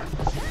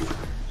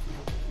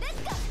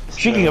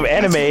 Speaking of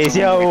animes,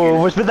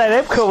 yo, where's Midnight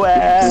Emco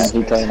at?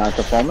 Did he tell you not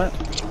to film it?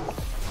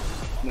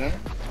 No?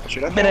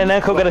 Should I?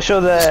 Midnight Emco gotta show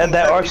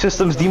that Arc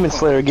Systems Demon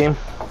Slayer game.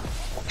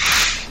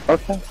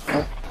 Okay.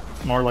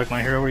 More like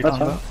My Hero, what are you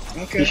talking about?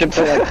 Okay. You should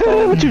put like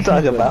what you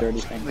talking about?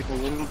 Dirty thing. Like a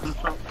little bit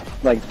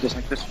of Like just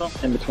like this film?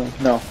 in between.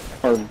 No.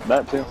 Or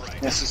that too.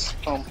 This is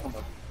film.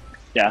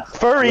 Yeah.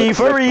 Furry,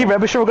 furry,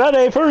 Rebbe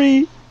Shogade,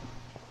 furry!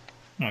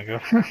 Oh my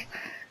god.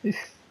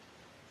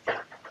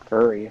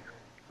 Furry.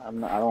 I don't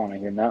want to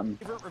hear nothing.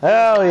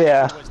 Hell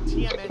yeah.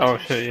 Oh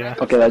shit, yeah.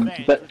 Okay,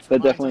 that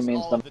definitely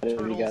means something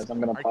to you guys. I'm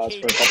gonna pause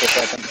for a couple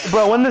seconds.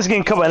 Bro, when this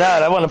game coming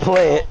out, I want to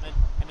play it.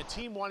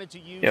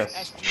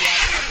 Yes.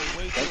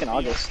 Like in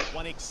August.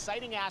 One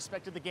exciting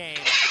aspect of the game,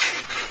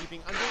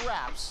 keeping under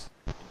wraps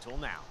until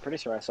now. Pretty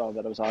sure I saw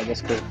that it was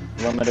August because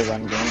Limited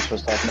Run Games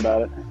was talking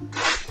about it.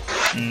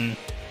 Mm.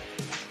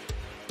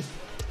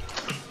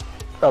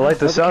 I like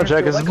the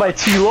soundtrack. This is by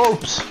T.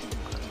 Lopes.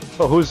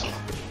 Oh, who's?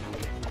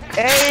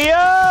 Hey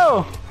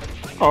yo!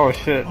 Oh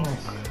shit.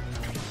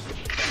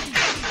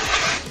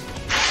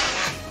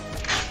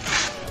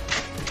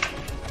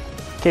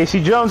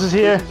 Casey Jones is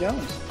here. Casey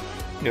Jones.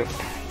 Yep.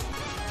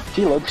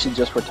 T. Lopes should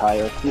just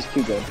retire. He's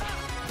too good.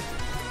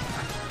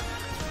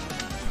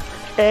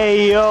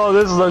 Hey yo,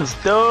 this looks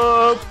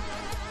dope.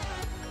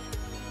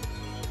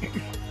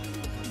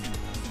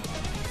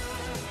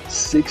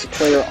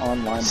 6-player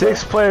online.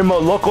 6-player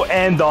mode, local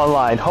and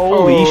online.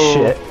 Holy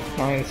shit.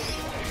 Nice.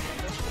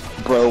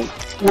 Bro,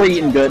 we're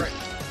eating good.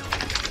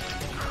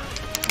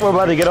 We're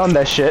about to get on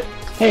that shit.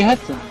 Hey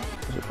Hudson.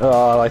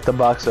 Oh, I like the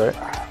box art.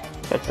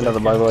 Another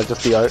box art,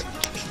 just the art.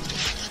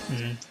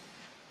 Mm.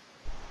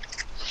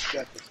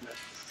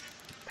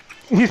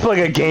 He's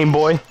playing a Game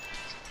Boy.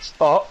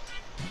 Oh.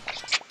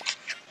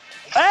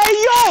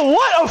 Hey yo,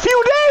 what? A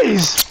few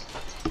days!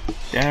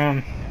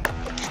 Damn.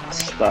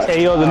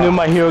 Hey yo, the new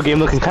My Hero game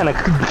looking kinda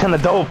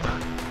dope.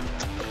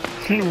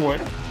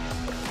 What?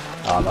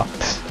 I don't know.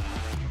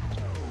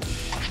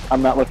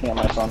 I'm not looking at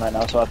my phone right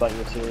now, so I thought you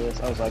were serious.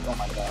 I was like, oh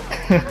my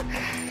god.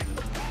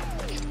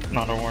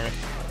 No, don't worry.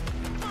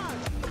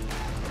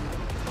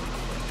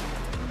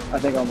 I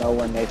think I'll know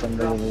when Nathan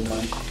releases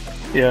mine.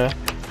 Yeah.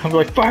 I'm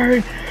like,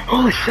 firing!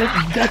 Holy shit,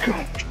 Deku!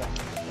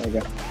 There you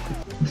go.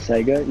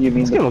 Sega? You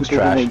mean this the game looks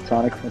people who trash. made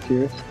Sonic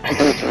Frontiers?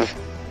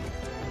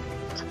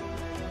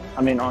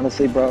 I mean,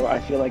 honestly, bro, I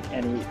feel like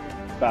any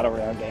Battle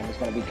Royale game is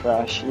gonna be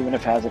trash, even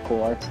if it has a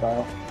cool art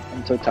style.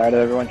 I'm so tired of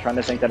everyone trying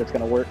to think that it's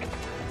gonna work.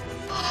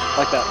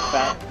 Like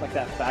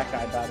that fat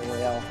guy Battle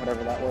Royale,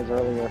 whatever that was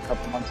earlier a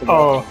couple months ago.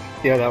 Oh,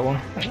 yeah, that one.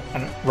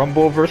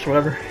 Rumbleverse,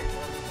 whatever.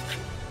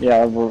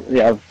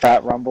 Yeah,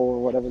 Fat Rumble or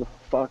whatever the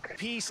fuck.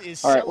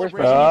 Alright, where's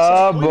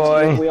Oh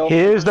boy,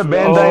 here's the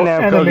Bandai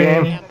Namco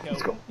game.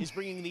 Let's go. Is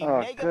bringing the Oh,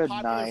 mega good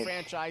popular night.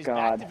 franchise God.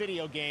 back to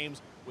video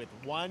games with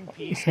One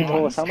Piece.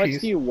 Willis, how much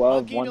do you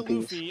love One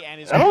Piece?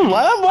 I don't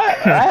love what?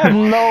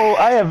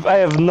 I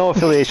have no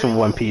affiliation with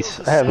One Piece.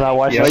 I have not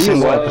watched a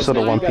single episode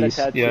of One Piece.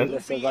 Yeah.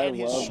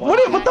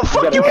 What the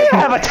fuck you mean I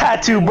have a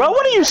tattoo, bro?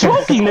 What are you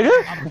smoking, nigga?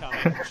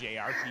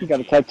 You got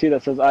a tattoo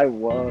that says I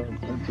love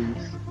One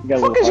Piece. You got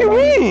a What little you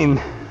heart on it.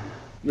 mean?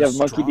 You have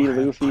Monkey D.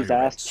 Luffy's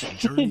ass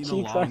cheeks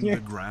on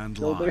your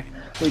shoulder.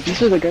 Wait,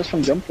 these are the guys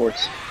from Jump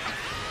Force.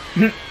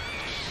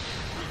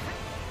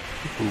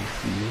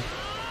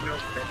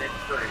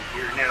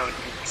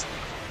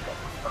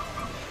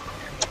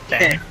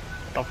 Dang.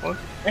 The fuck?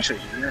 Actually,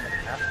 a year and a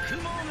half.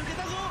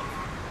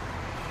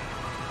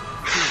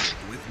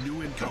 With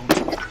new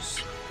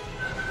encounters.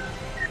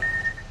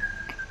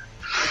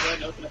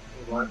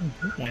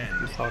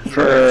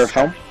 For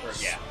film?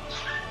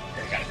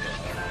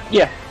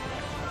 Yeah.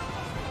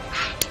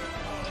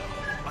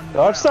 The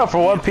art style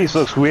for One Piece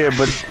looks weird,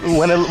 but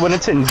when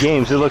it's in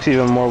games, it looks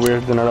even more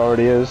weird than it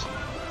already is.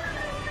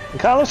 It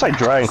kind of looks like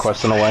Dragon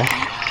Quest in a way.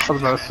 I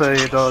was about to say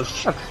it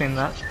does. I've seen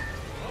that.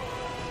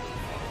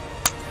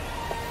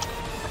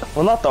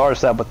 Well, not the art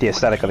style, but the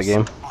aesthetic of the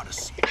game.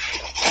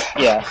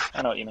 Yeah,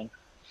 I know what you mean.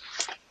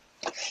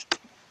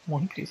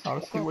 One Piece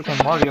Odyssey, which on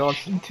Mario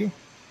Odyssey too.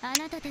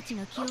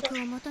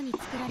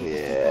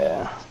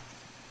 Yeah.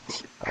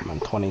 I'm in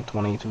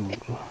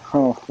 2022.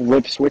 Oh,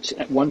 rip Switch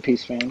One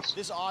Piece fans.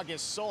 This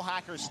August, Soul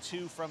Hackers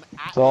 2 from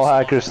Atlas. Soul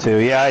Hackers 2,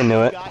 yeah, I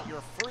knew it. Got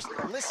your first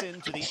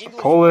listen to the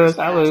English Solis,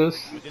 Alice.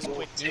 with this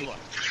quick new look.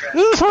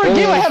 This is for a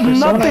game I have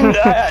nothing.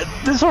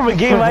 This is for a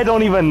game I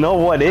don't even know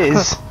what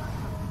is.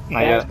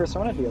 Not Yeah, yet. it's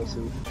Persona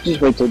DLC.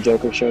 Just wait till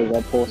Joker shows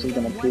up. Pulse is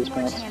gonna pee his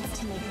pants.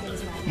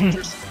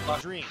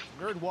 Dream.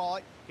 Nerd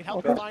Wallet can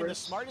help you find the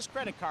smartest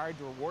credit card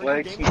to reward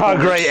your game. Oh,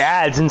 great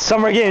ads in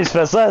Summer Games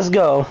Fest. Let's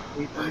go.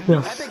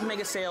 Epic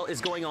Mega Sale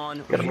is going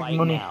on right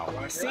money. now.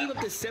 Save up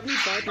to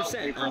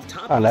 75% off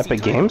top On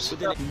Epic PC Games?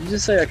 titles Did you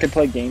just say I could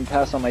play Game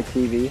Pass on my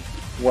TV?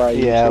 Where I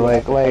Yeah, usually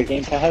like- play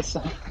Game Pass?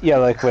 Yeah,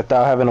 like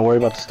without having to worry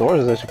about the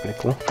stores. That's pretty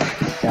cool.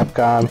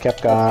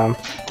 Capcom.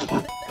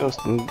 Ghost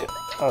and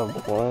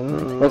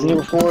one. Resident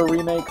Evil 4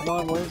 remake, come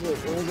on, where is it?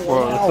 Where is it? Well,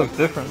 right this now? looks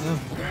different,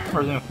 yeah.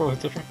 Resident Evil 4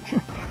 looks different.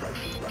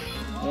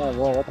 Yeah,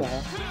 well, what the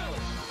hell?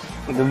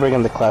 They're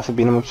bringing the classic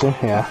beat 'em ups in.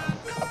 Yeah.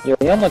 Yeah,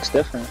 Leon looks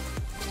different.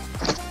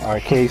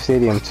 Arcade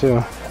Stadium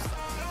too.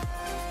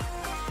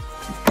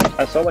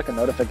 I saw like a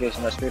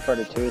notification that Street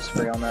Fighter 2 is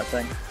free on that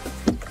thing.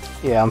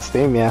 Yeah, on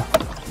Steam, yeah.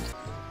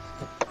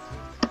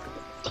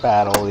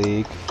 Battle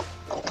League.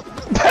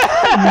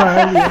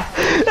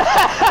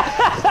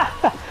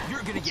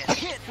 You're gonna get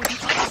hit with the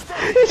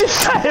He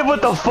just got hit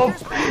with the foot.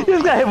 He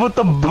just got hit with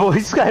the ball. He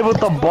just got hit with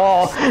the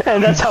ball,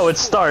 and that's how it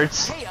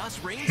starts.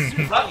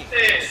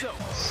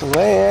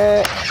 Sway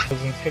it.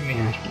 Doesn't hit me.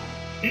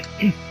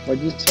 What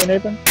did you say,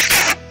 Nathan?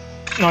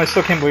 No, I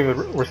still can't believe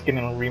we're getting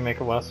a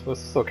remake of Last of Us.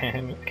 Still can't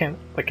hit me.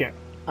 I can't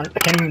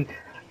even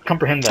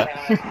comprehend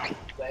that.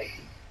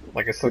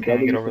 Like I still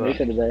can't get over that.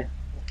 Today.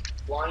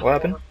 What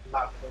happened?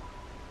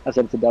 I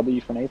said it's a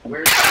W for Nathan.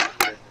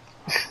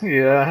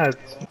 Yeah.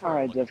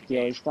 Alright, Jeff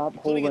Gay, stop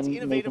holding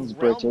Nathan's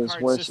britches.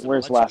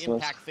 Where's Last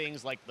of Us?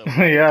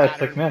 Yeah,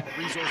 it's like, man,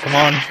 come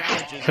on.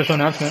 Special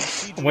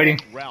announcement. I'm waiting.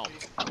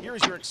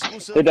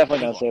 They're definitely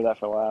gonna save that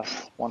for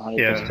last. 100%.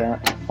 Yeah.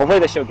 Hopefully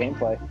they show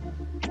gameplay.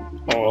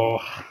 Oh,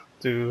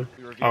 dude.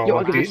 Oh,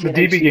 Yo, the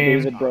DB game.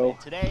 David, bro.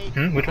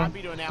 Which one?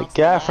 The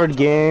Gafford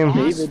game.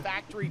 David.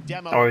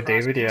 Oh,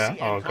 David, yeah.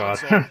 Oh, God.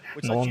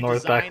 Nolan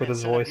North back with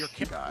his voice.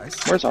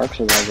 Where's Ark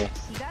Survival?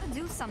 You gotta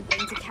do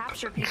something to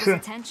capture people's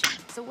attention.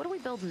 So what do we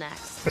build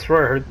next? That's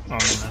where I heard. Oh, no, I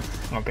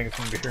don't think it's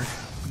gonna be here.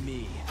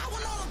 Me.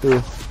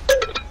 Ooh.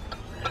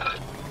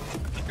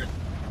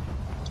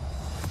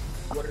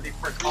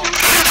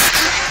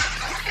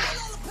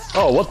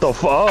 Oh, what the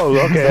fuck? Oh,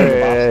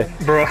 okay.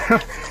 Bro.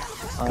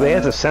 They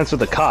had to censor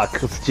the cock.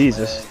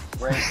 Jesus.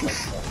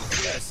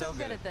 So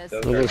good at this.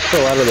 It was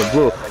so out of the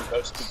blue.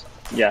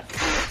 Yeah.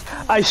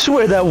 I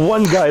swear that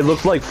one guy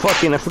looked like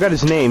fucking. I forgot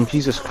his name.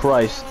 Jesus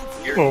Christ.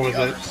 What was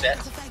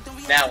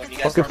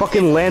it?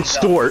 Fucking Lance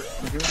Stewart.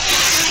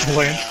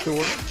 Lance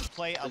Stewart.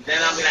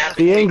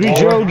 The Angry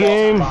Joe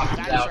game.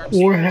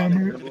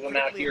 Warhammer.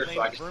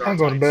 I'm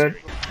going to bed.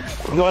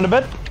 You going to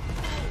bed?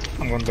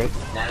 I'm going to bed.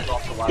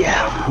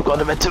 Yeah, I'm going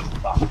to bed too.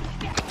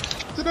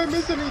 Did I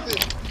miss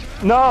anything?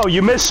 No,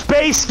 you missed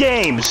Space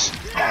Games!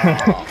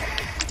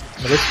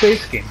 Another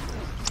space game.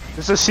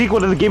 This is a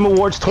sequel to the Game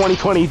Awards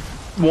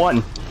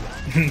 2021.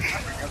 Damn.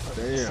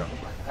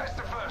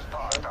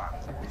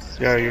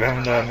 Yeah, you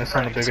haven't missed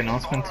on the big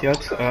announcement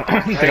yet? That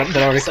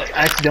already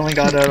accidentally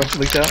got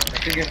leaked out.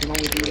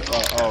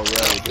 Oh,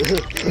 right.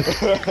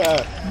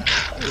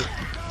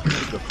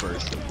 The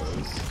first of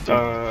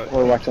those.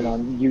 We're watching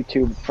on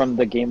YouTube from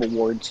the Game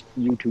Awards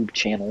YouTube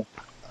channel.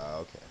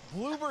 Okay.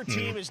 Bloober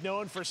Team is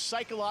known for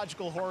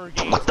psychological horror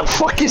games. What the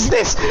fuck is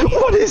this?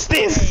 What is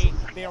this?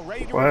 They are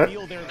ready to What?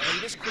 reveal their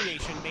latest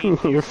creation.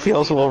 Your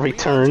fears will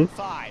return.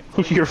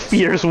 Your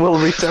fears will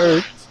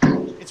return.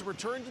 It's a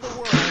return to the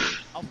world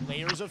of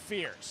Layers of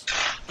Fears.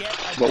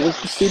 What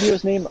was the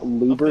studio's name?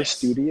 Luber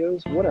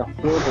Studios? What a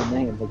horrible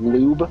name. Like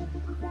Lube?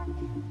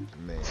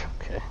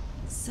 Okay.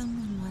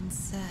 Someone once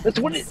said That's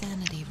what it...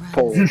 insanity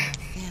Paul. runs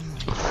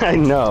I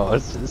know,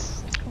 it's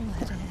just...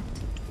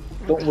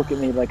 Don't look at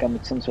me like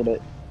I'm some sort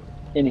of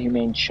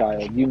inhumane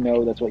child. You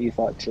know that's what you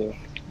thought too.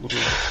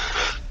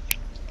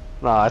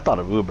 Nah, I thought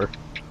of Uber.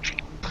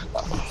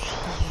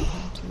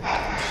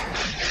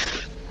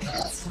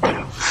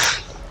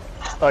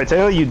 Alright, tell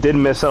you what you did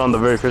miss out on the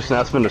very first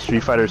announcement of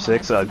Street Fighter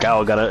 6.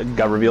 Gal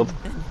got revealed.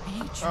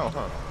 Oh,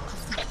 huh.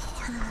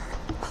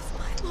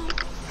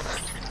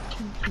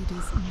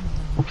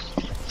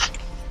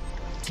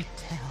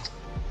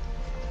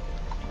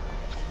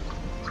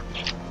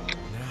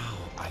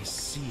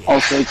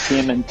 Also,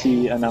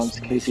 TMNT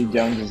announced Casey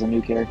Jones as a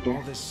new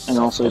character, and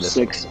also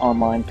 6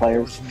 online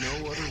players.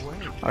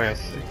 Oh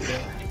yes.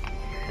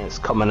 It's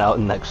coming out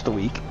next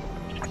week.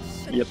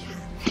 Yep.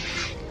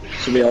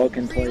 So we all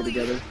can play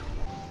together.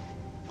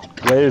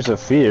 Layers of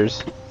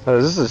Fears. Oh,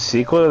 is this a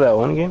sequel to that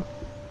one game?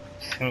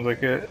 Seems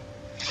like it.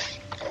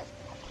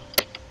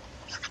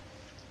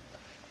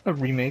 A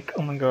remake.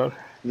 Oh my god.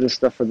 Is this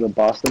stuff for the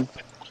Boston?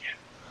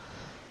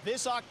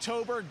 This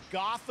October,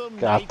 Gotham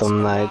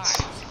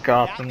Knights.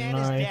 Gotham Batman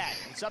Knights. is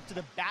dead. It's up to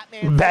the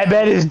Batman.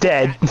 Batman is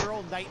dead.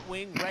 Batgirl,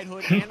 Nightwing, Red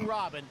Hood, and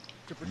Robin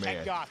to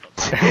protect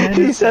Gotham.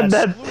 He said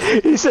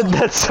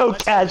that so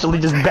casually.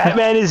 Just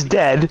Batman is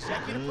dead.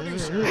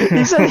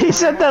 He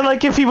said that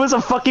like if he was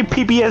a fucking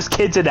PBS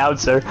Kids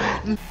announcer.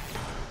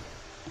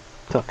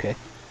 It's okay.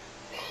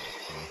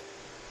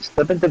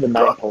 Step into the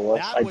night,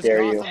 Polis. I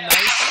dare you.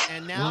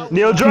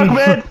 Neil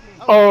Druckmann.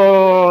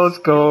 Oh, let's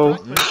go.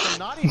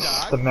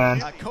 The man,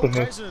 the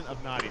myth,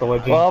 the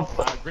legend. Well,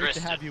 great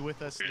to have you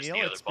with us, Neil.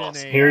 It's been a,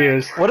 here he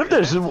is. What if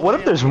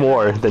there's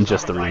more than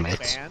just the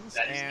remakes?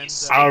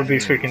 I would be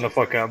freaking the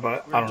fuck out,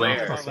 but I don't know.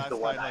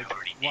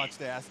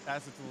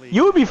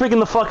 You would be freaking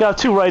the fuck out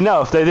too right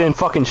now if they didn't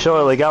fucking show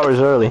it like hours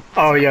early.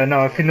 Oh yeah,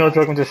 no. If Neil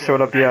Druckmann just showed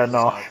up, yeah,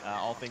 no.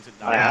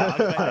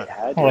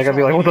 Like I'd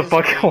be like, what the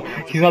fuck?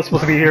 He's not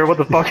supposed to be here. What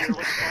the fuck?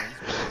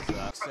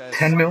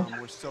 10 mil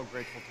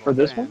for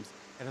this one?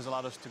 It has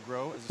allowed us to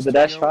grow as a the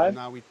Dash studio, 5? and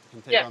now we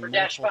can take Yeah, on for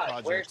Dash multiple 5.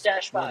 projects. Where's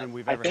Dash 5? More than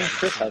we've I ever think had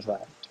Chris before. has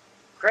that.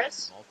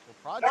 Chris?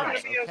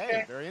 Projects.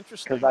 Okay, very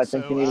interesting. Because I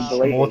think you needed the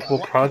label. Multiple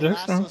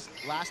projects, though?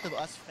 Last of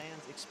Us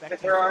fans expect.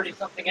 Is there already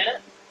something in it?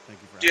 Thank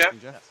you for asking,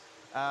 Jeff.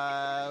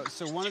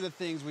 So one of the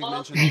things we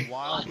mentioned a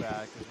while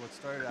back is what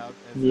started out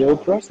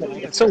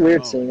as It's so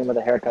weird seeing him with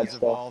a haircut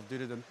still.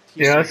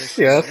 Yes.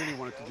 Really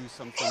wanted to do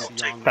something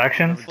beyond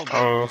Factions?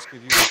 Oh. just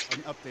give you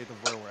an update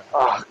of where we're at.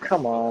 Oh,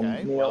 come on,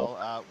 Okay, Neil.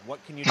 well,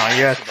 what can you tell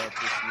us about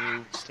this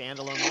new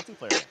standalone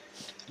multiplayer?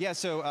 Yeah,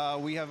 so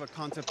we have a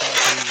concept art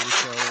for the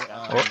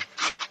show.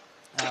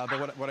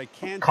 But what I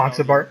can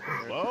concept tell art.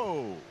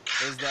 you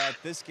is that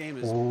this game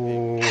is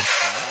big.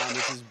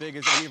 It's as big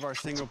as any of our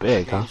single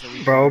player games that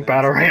we've bro,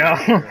 battle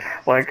royale.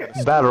 Like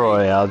battle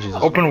royale,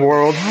 Jesus. Open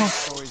world. The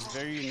story is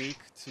very unique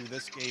to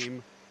this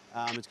game.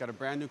 It's got a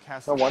brand new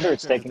cast. No wonder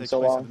it's taking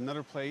so long.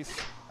 Another place,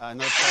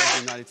 another part of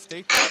the United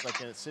States.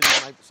 Like a city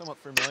that might be somewhat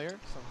familiar.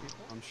 Some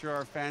people. I'm sure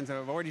our fans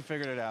have already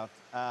figured it out.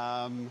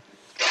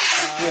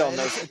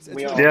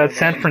 Yeah, it's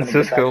San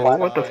Francisco.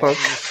 What the fuck?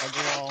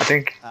 I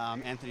think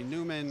Anthony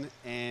Newman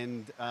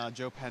and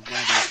Joe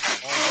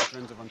Padgett, all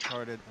veterans of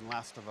Uncharted and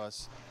Last of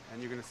Us,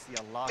 and you're going to see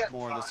a lot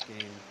more of this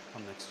game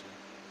come next year.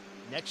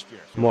 Next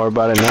year. More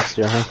about it next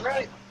year, huh?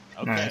 Right.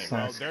 Okay, nice,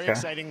 well, nice. very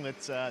exciting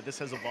that this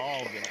has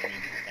evolved. And, I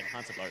mean, that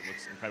concept art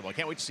looks incredible. I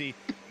can't wait to see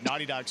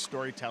Naughty Dog's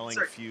storytelling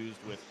fused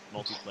with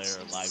multiplayer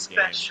live game.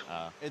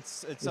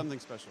 It's something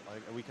special.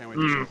 We can't wait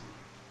to show.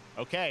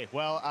 Okay,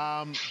 well,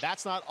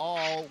 that's not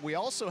all. We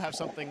also have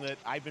something that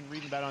I've been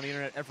reading about on the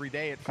internet every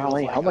day. It feels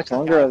Golly, like how much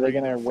longer are they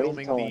going to wait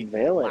until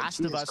unveil it? Last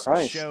of Jesus Us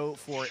Christ. show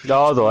for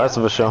Oh, the Last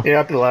of Us show. Yeah,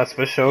 after the Last of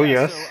Us show,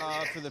 yes.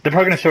 They're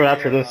probably gonna show it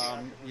after this.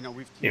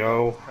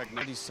 Yo.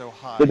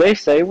 Did they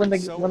say when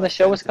the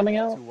show was coming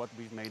out?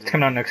 It's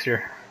coming out next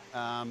year.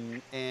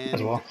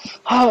 As well.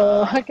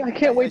 Oh, I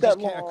can't wait that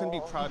long. I couldn't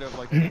be proud of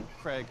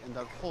Craig and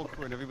that whole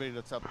crew and everybody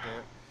that's up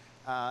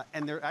there.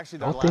 And they're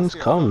actually All things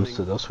come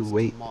to those who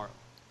wait.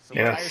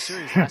 Yes,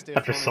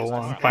 after so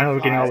long. Finally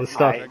we're getting all this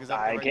stuff.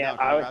 I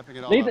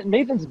can't.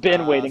 Nathan's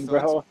been waiting,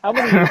 bro. How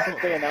many years since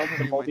they announced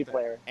the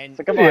multiplayer? And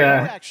so come on. you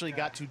actually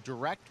got to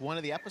direct one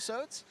of the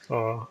episodes?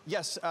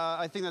 Yes,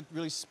 I think that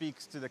really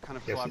speaks to the kind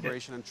of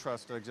collaboration and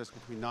trust that exists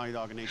between Naughty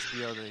Dog and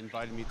HBO. They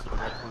invited me to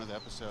direct one of the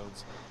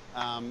episodes.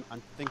 I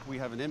think we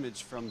have an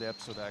image from the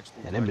episode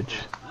actually. An image.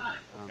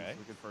 Okay,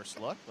 we can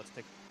first look. Let's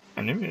take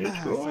an image.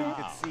 So you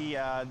can see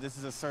this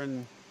is a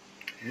certain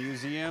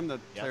museum that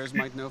players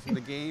might know from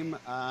the game,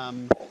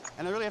 and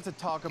I really have to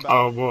talk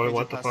about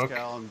what the fuck?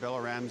 And Bella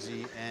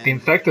Ramsey and the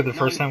Infected, the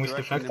first time we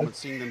Infected.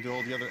 Seeing them do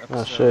all the other episodes,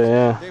 oh shit,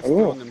 yeah. They've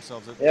thrown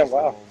themselves at yeah,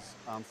 wow.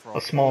 For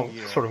a small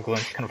sort of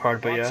glimpse, kind of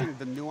hard, but yeah.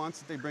 The nuance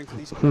that they bring to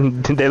these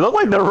they look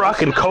like they're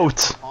rocking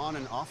coats. On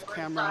and off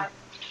camera,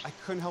 I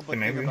couldn't help but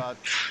think about.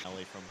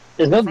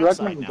 Is Neil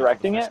Druckmann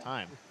directing it?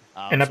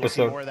 An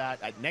episode. More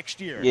that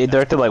next year. Yeah, he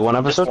directed like one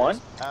episode.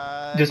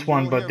 Just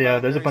one, but yeah,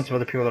 there's a bunch of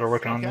other people that are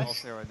working on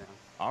this.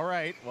 All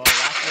right. Well,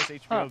 Last of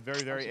Us HBO,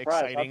 very, very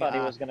exciting. I thought he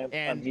was going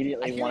to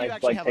immediately want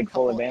to like take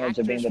full advantage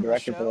of being the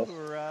director for this. Who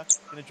are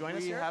going to join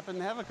us here? We happen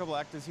to have a couple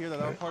actors here that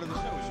are part of the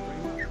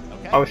show.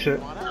 Okay. Oh shit.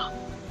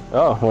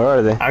 Oh, where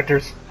are they?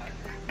 Actors.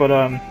 But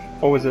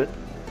what was it?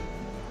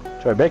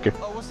 Troy Baker.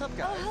 Oh, what's up,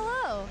 guys?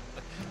 Oh,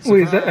 hello.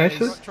 Wait, is that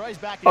Ashley?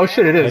 Oh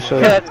shit, it is.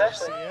 Yeah, that's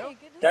Ashley.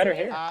 Got her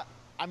hair.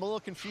 I'm a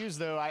little confused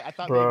though. I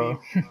thought Bro.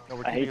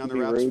 maybe. I hate to be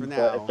rude,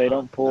 but if they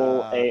don't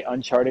pull a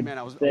Uncharted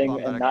thing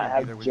and not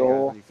have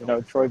Joel,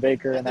 Troy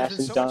Baker and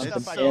Ashley Johnson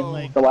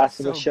in the Last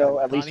of Us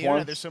show at least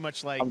once,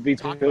 I'm be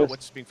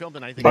pissed.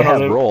 They have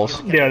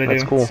roles. Yeah, they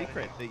That's do. cool.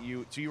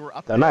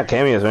 They're not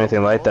cameos or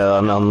anything like that.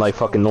 Unlike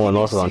fucking Nolan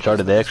North with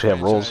Uncharted, they actually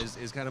have roles.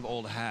 Is kind of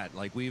old hat.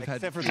 Like we've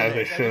had. As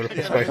they should.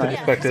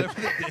 Expected.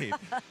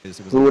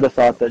 Who would have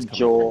thought that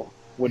Joel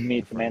would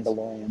meet the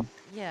Mandalorian?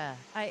 Yeah,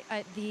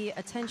 the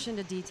attention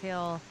to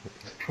detail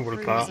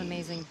is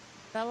amazing.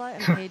 Bella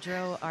and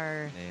Pedro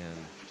are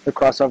the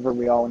crossover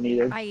we all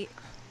needed.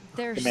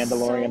 They're the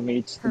Mandalorian so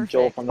meets the perfect,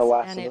 Joel from The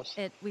Last of Us.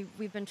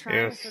 We've been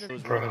trying to sort of.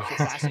 It's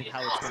fascinating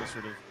how it's going to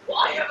sort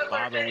of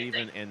bob and weave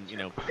and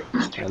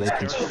Yeah,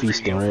 Nathan's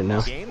feasting right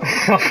now.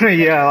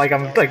 Yeah, like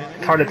I'm like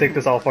it's hard to take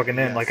this all fucking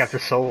in. Like after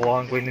so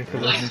long waiting for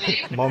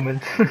this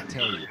moment.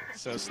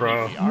 So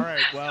bro. All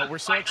right, well, we're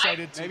so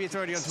excited. Maybe it's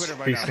already on Twitter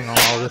by feasting now. on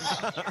all this.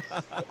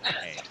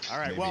 Hey, all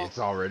right, Maybe well, it's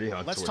already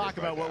on let's Twitter talk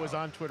about by what now. was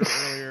on Twitter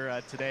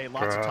earlier today.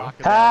 Lots of Bro. talk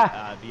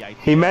about the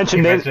idea. He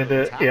mentioned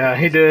it. Yeah,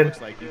 he did.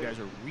 Looks like you guys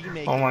are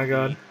remaking Oh my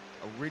god.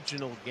 the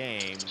original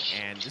game,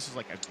 and this is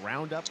like a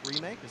ground-up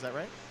remake. Is that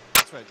right?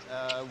 That's right.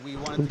 We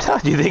wanted I'm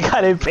telling you, they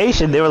got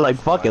impatient. They were like,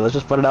 "Fuck it, let's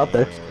just put it out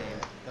there."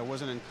 That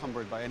wasn't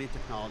encumbered by any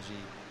technology.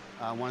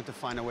 Wanted to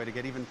find a way to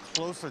get even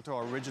closer to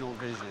our original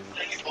vision.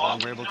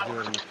 We're able to do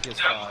it on the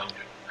PS5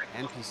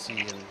 and PC,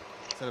 and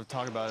instead of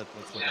talking about it,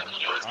 let's look at it.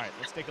 All right,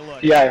 let's take a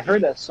look. Yeah, I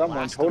heard that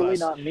someone, totally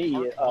not me,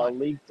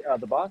 leaked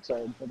the box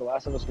art for The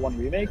Last of Us 1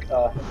 remake.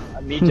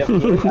 Me, Jeff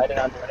Keighley, I did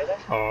not do anything.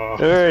 I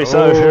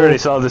already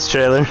saw this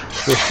trailer.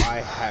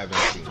 I haven't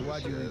seen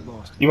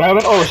it. You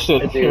haven't? Oh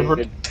shit.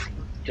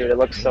 Dude, it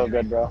looks so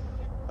good, bro.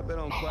 I've been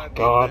on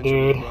God,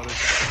 dude.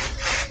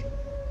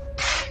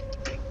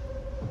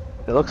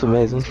 It looks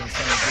amazing.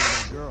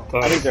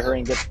 I need to hurry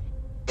and get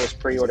those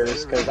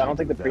pre-orders, because I don't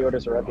think the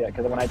pre-orders are up yet,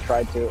 because when I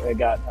tried to, it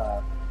got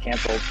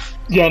canceled.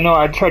 Yeah, no,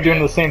 I tried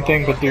doing the same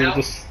thing, but dude,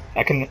 just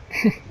I can.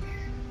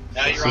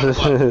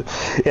 Yeah,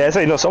 that's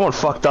how you know someone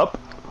fucked up.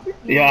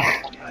 Yeah.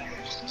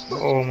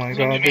 Oh my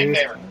god, dude.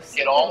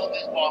 Get all of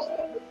this possible.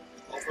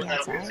 I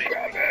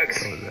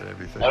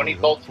don't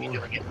need both of you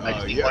doing it. I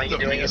just need one of you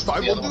doing it. I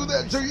will do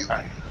that to you.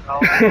 I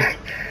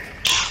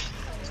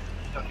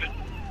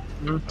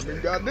mean,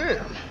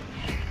 goddamn.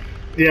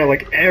 Yeah,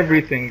 like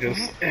everything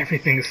is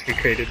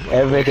recreated.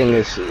 Everything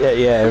is,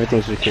 yeah,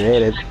 everything's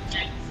recreated.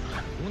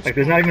 Like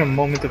there's not even a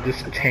moment of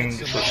just change,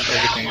 just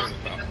everything is,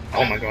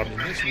 oh my god,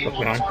 what's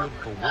going on?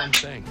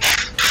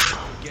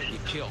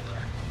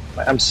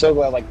 I'm so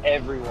glad like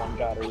everyone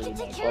got a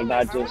remake, like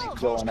not just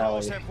Joel and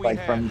Ellie, like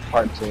from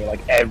part 2,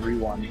 like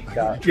everyone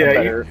got a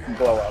better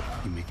glow up.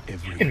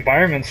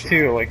 Environments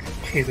too, like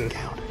Jesus.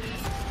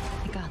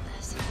 I got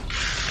this.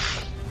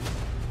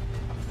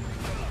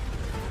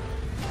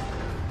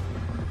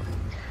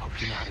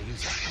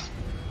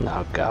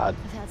 Oh god.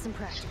 I've had some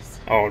practice.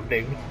 Oh,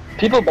 baby.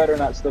 People better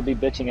not still be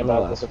bitching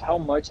about this, of how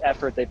much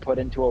effort they put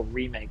into a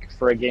remake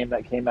for a game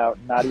that came out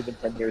not even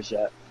 10 years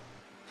yet.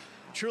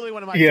 Truly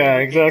one of my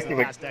favorite games exactly. in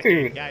the last Like,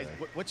 decade. dude. Guys,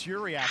 what's your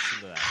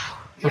reaction to that?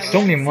 For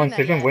so many months,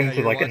 they've been waiting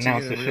to like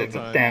announce this shit,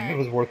 but damn, it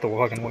was worth the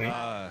fucking wait.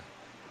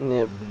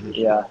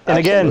 Yeah. And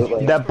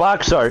again, that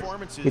box art,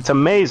 it's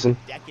amazing.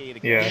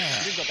 Yeah.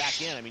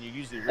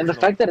 And the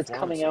fact that it's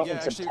coming out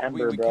in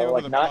September, bro,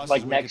 like not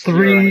like next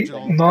 3 year.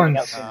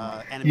 months.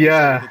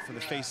 Yeah. For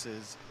the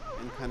faces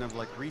and kind of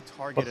like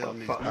retargeted on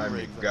these new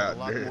rigs that have a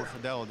lot more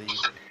fidelity.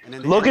 And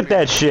then Look at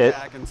that shit.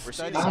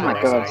 Oh my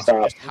god,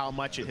 stop. Just how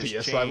much it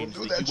has changed.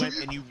 That you went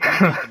and you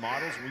rebuilt the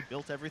models,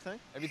 rebuilt everything?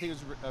 Everything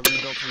was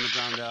rebuilt from the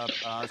ground up.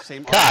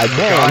 Same. God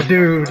damn,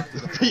 dude.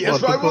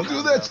 PS5 will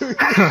do that to you.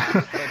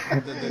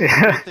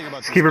 Yeah.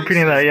 Just keep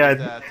repeating that,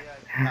 yeah.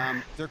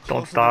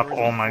 Don't stop,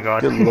 oh my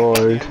god. Good lord.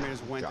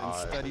 Animators went and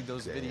studied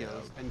those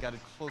videos and got it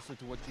closer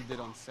to what you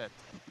did on set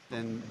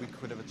than we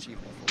could have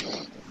achieved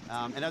before.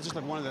 And that's just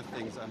like one of the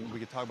things we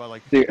could talk about,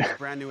 like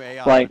brand new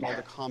AI, like, all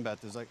the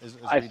combat is like.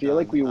 I feel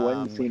like we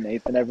wouldn't see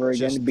Nathan ever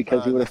again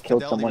because he would have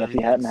killed someone if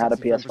he hadn't had a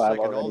PS5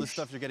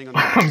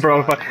 already.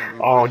 Bro,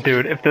 oh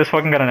dude, if this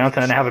fucking got announced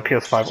and I didn't have a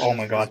PS5, oh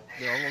my god.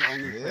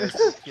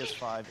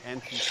 PS5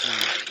 and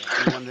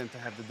PC. We wanted them to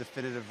have the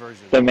definitive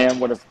version. The man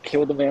would have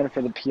killed the man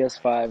for the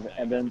PS5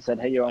 and then said,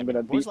 hey yo, I'm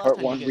gonna beat part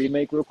 1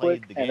 remake real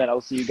quick and then I'll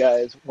see you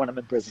guys when I'm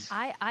in prison.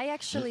 I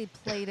actually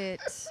played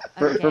it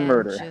for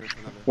murder.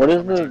 What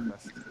is the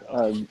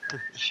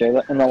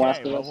Shayla in the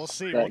last of us? We'll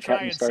see. That We'll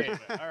try Captain and Stark save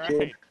it. All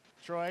right.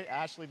 Troy,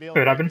 Ashley, Beal,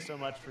 Wait, thank you so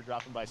much for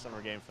dropping by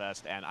Summer Game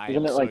Fest, and I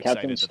am it so like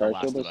Captain excited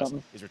that The Starfield Last or of Us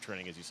something? is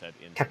returning, as you said,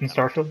 in Captain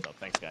September. Starfield? So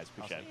thanks, guys.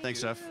 Appreciate it.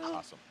 Thanks, Jeff.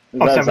 Awesome.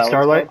 Oh, Seven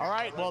Starlight? All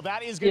right, well,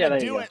 that is going to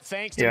do it.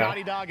 Thanks to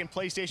Naughty Dog and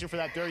PlayStation for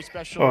that very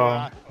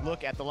special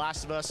look at The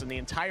Last of Us and the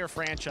entire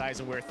franchise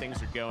and where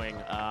things are going.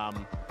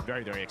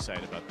 Very, very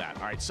excited about that.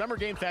 All right, Summer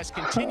Game Fest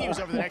continues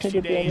over the next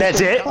few days.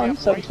 That's it? Coming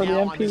up right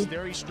now on this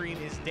very stream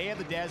is Day of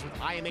the Des with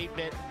I Am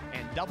 8-Bit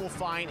and Double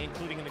Fine,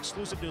 including an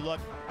exclusive new look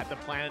at the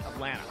planet of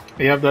Lana.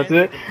 Yep, that's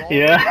it.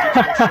 Yeah.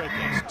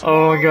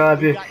 Oh my god,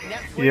 dude.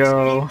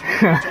 Yo.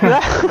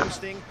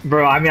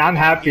 Bro, I mean, I'm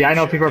happy. I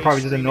know people are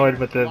probably just annoyed,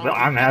 but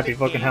I'm happy.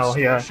 Fucking hell,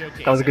 yeah.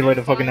 That was a good way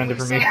to fucking end it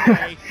for me.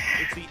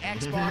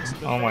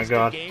 Oh my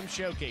god. Game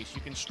showcase. You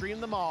can stream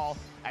them all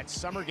at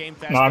Summer Game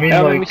Fest. No, I mean,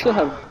 like, we still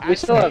have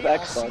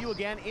Xbox. See you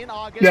again in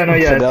August. Yeah, no,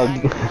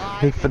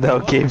 yeah.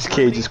 Fidel Games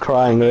Cage is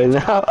crying right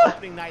now.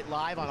 Opening night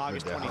live on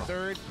August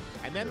 23rd.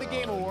 And then the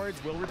Game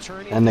Awards will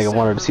return in That nigga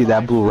wanted to see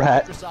that blue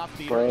rat.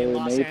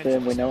 Bro,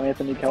 Nathan, we know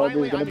Anthony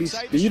Caliber is gonna be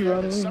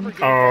speedrunning.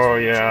 Oh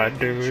yeah,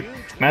 dude.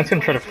 Man's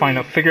gonna try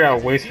to figure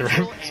out ways to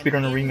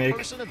speedrun a remake.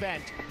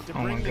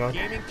 Oh my god.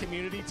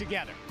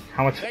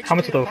 How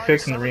much they'll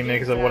fix in the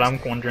remake is what I'm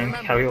wondering.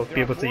 How he'll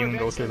be able to even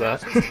go through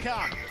that.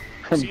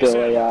 Bill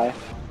AI.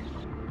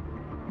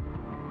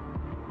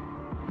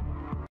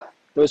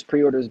 Those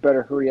pre-orders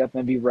better hurry up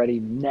and be ready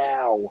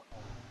now.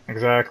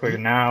 Exactly,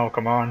 now,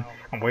 come on.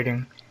 I'm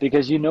waiting.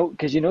 Because you know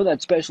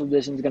that special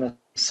edition is gonna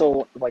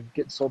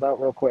get sold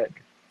out real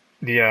quick.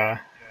 Yeah.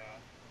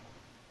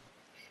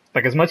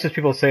 Like, as much as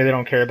people say they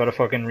don't care about a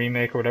fucking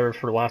remake or whatever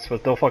for Last of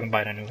Us, they'll fucking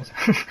buy it anyways.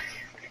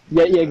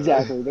 yeah,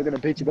 exactly. They're gonna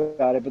bitch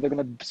about it, but they're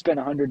gonna spend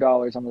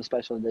 $100 on the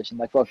special edition.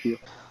 Like, fuck you.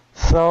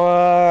 So,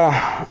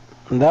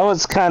 that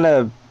was kind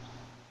of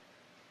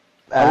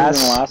Other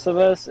than Last of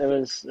Us, it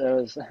was.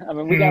 I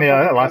mean, we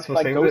got Last of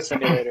Us like Goat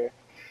Simulator.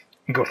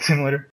 Goat Simulator.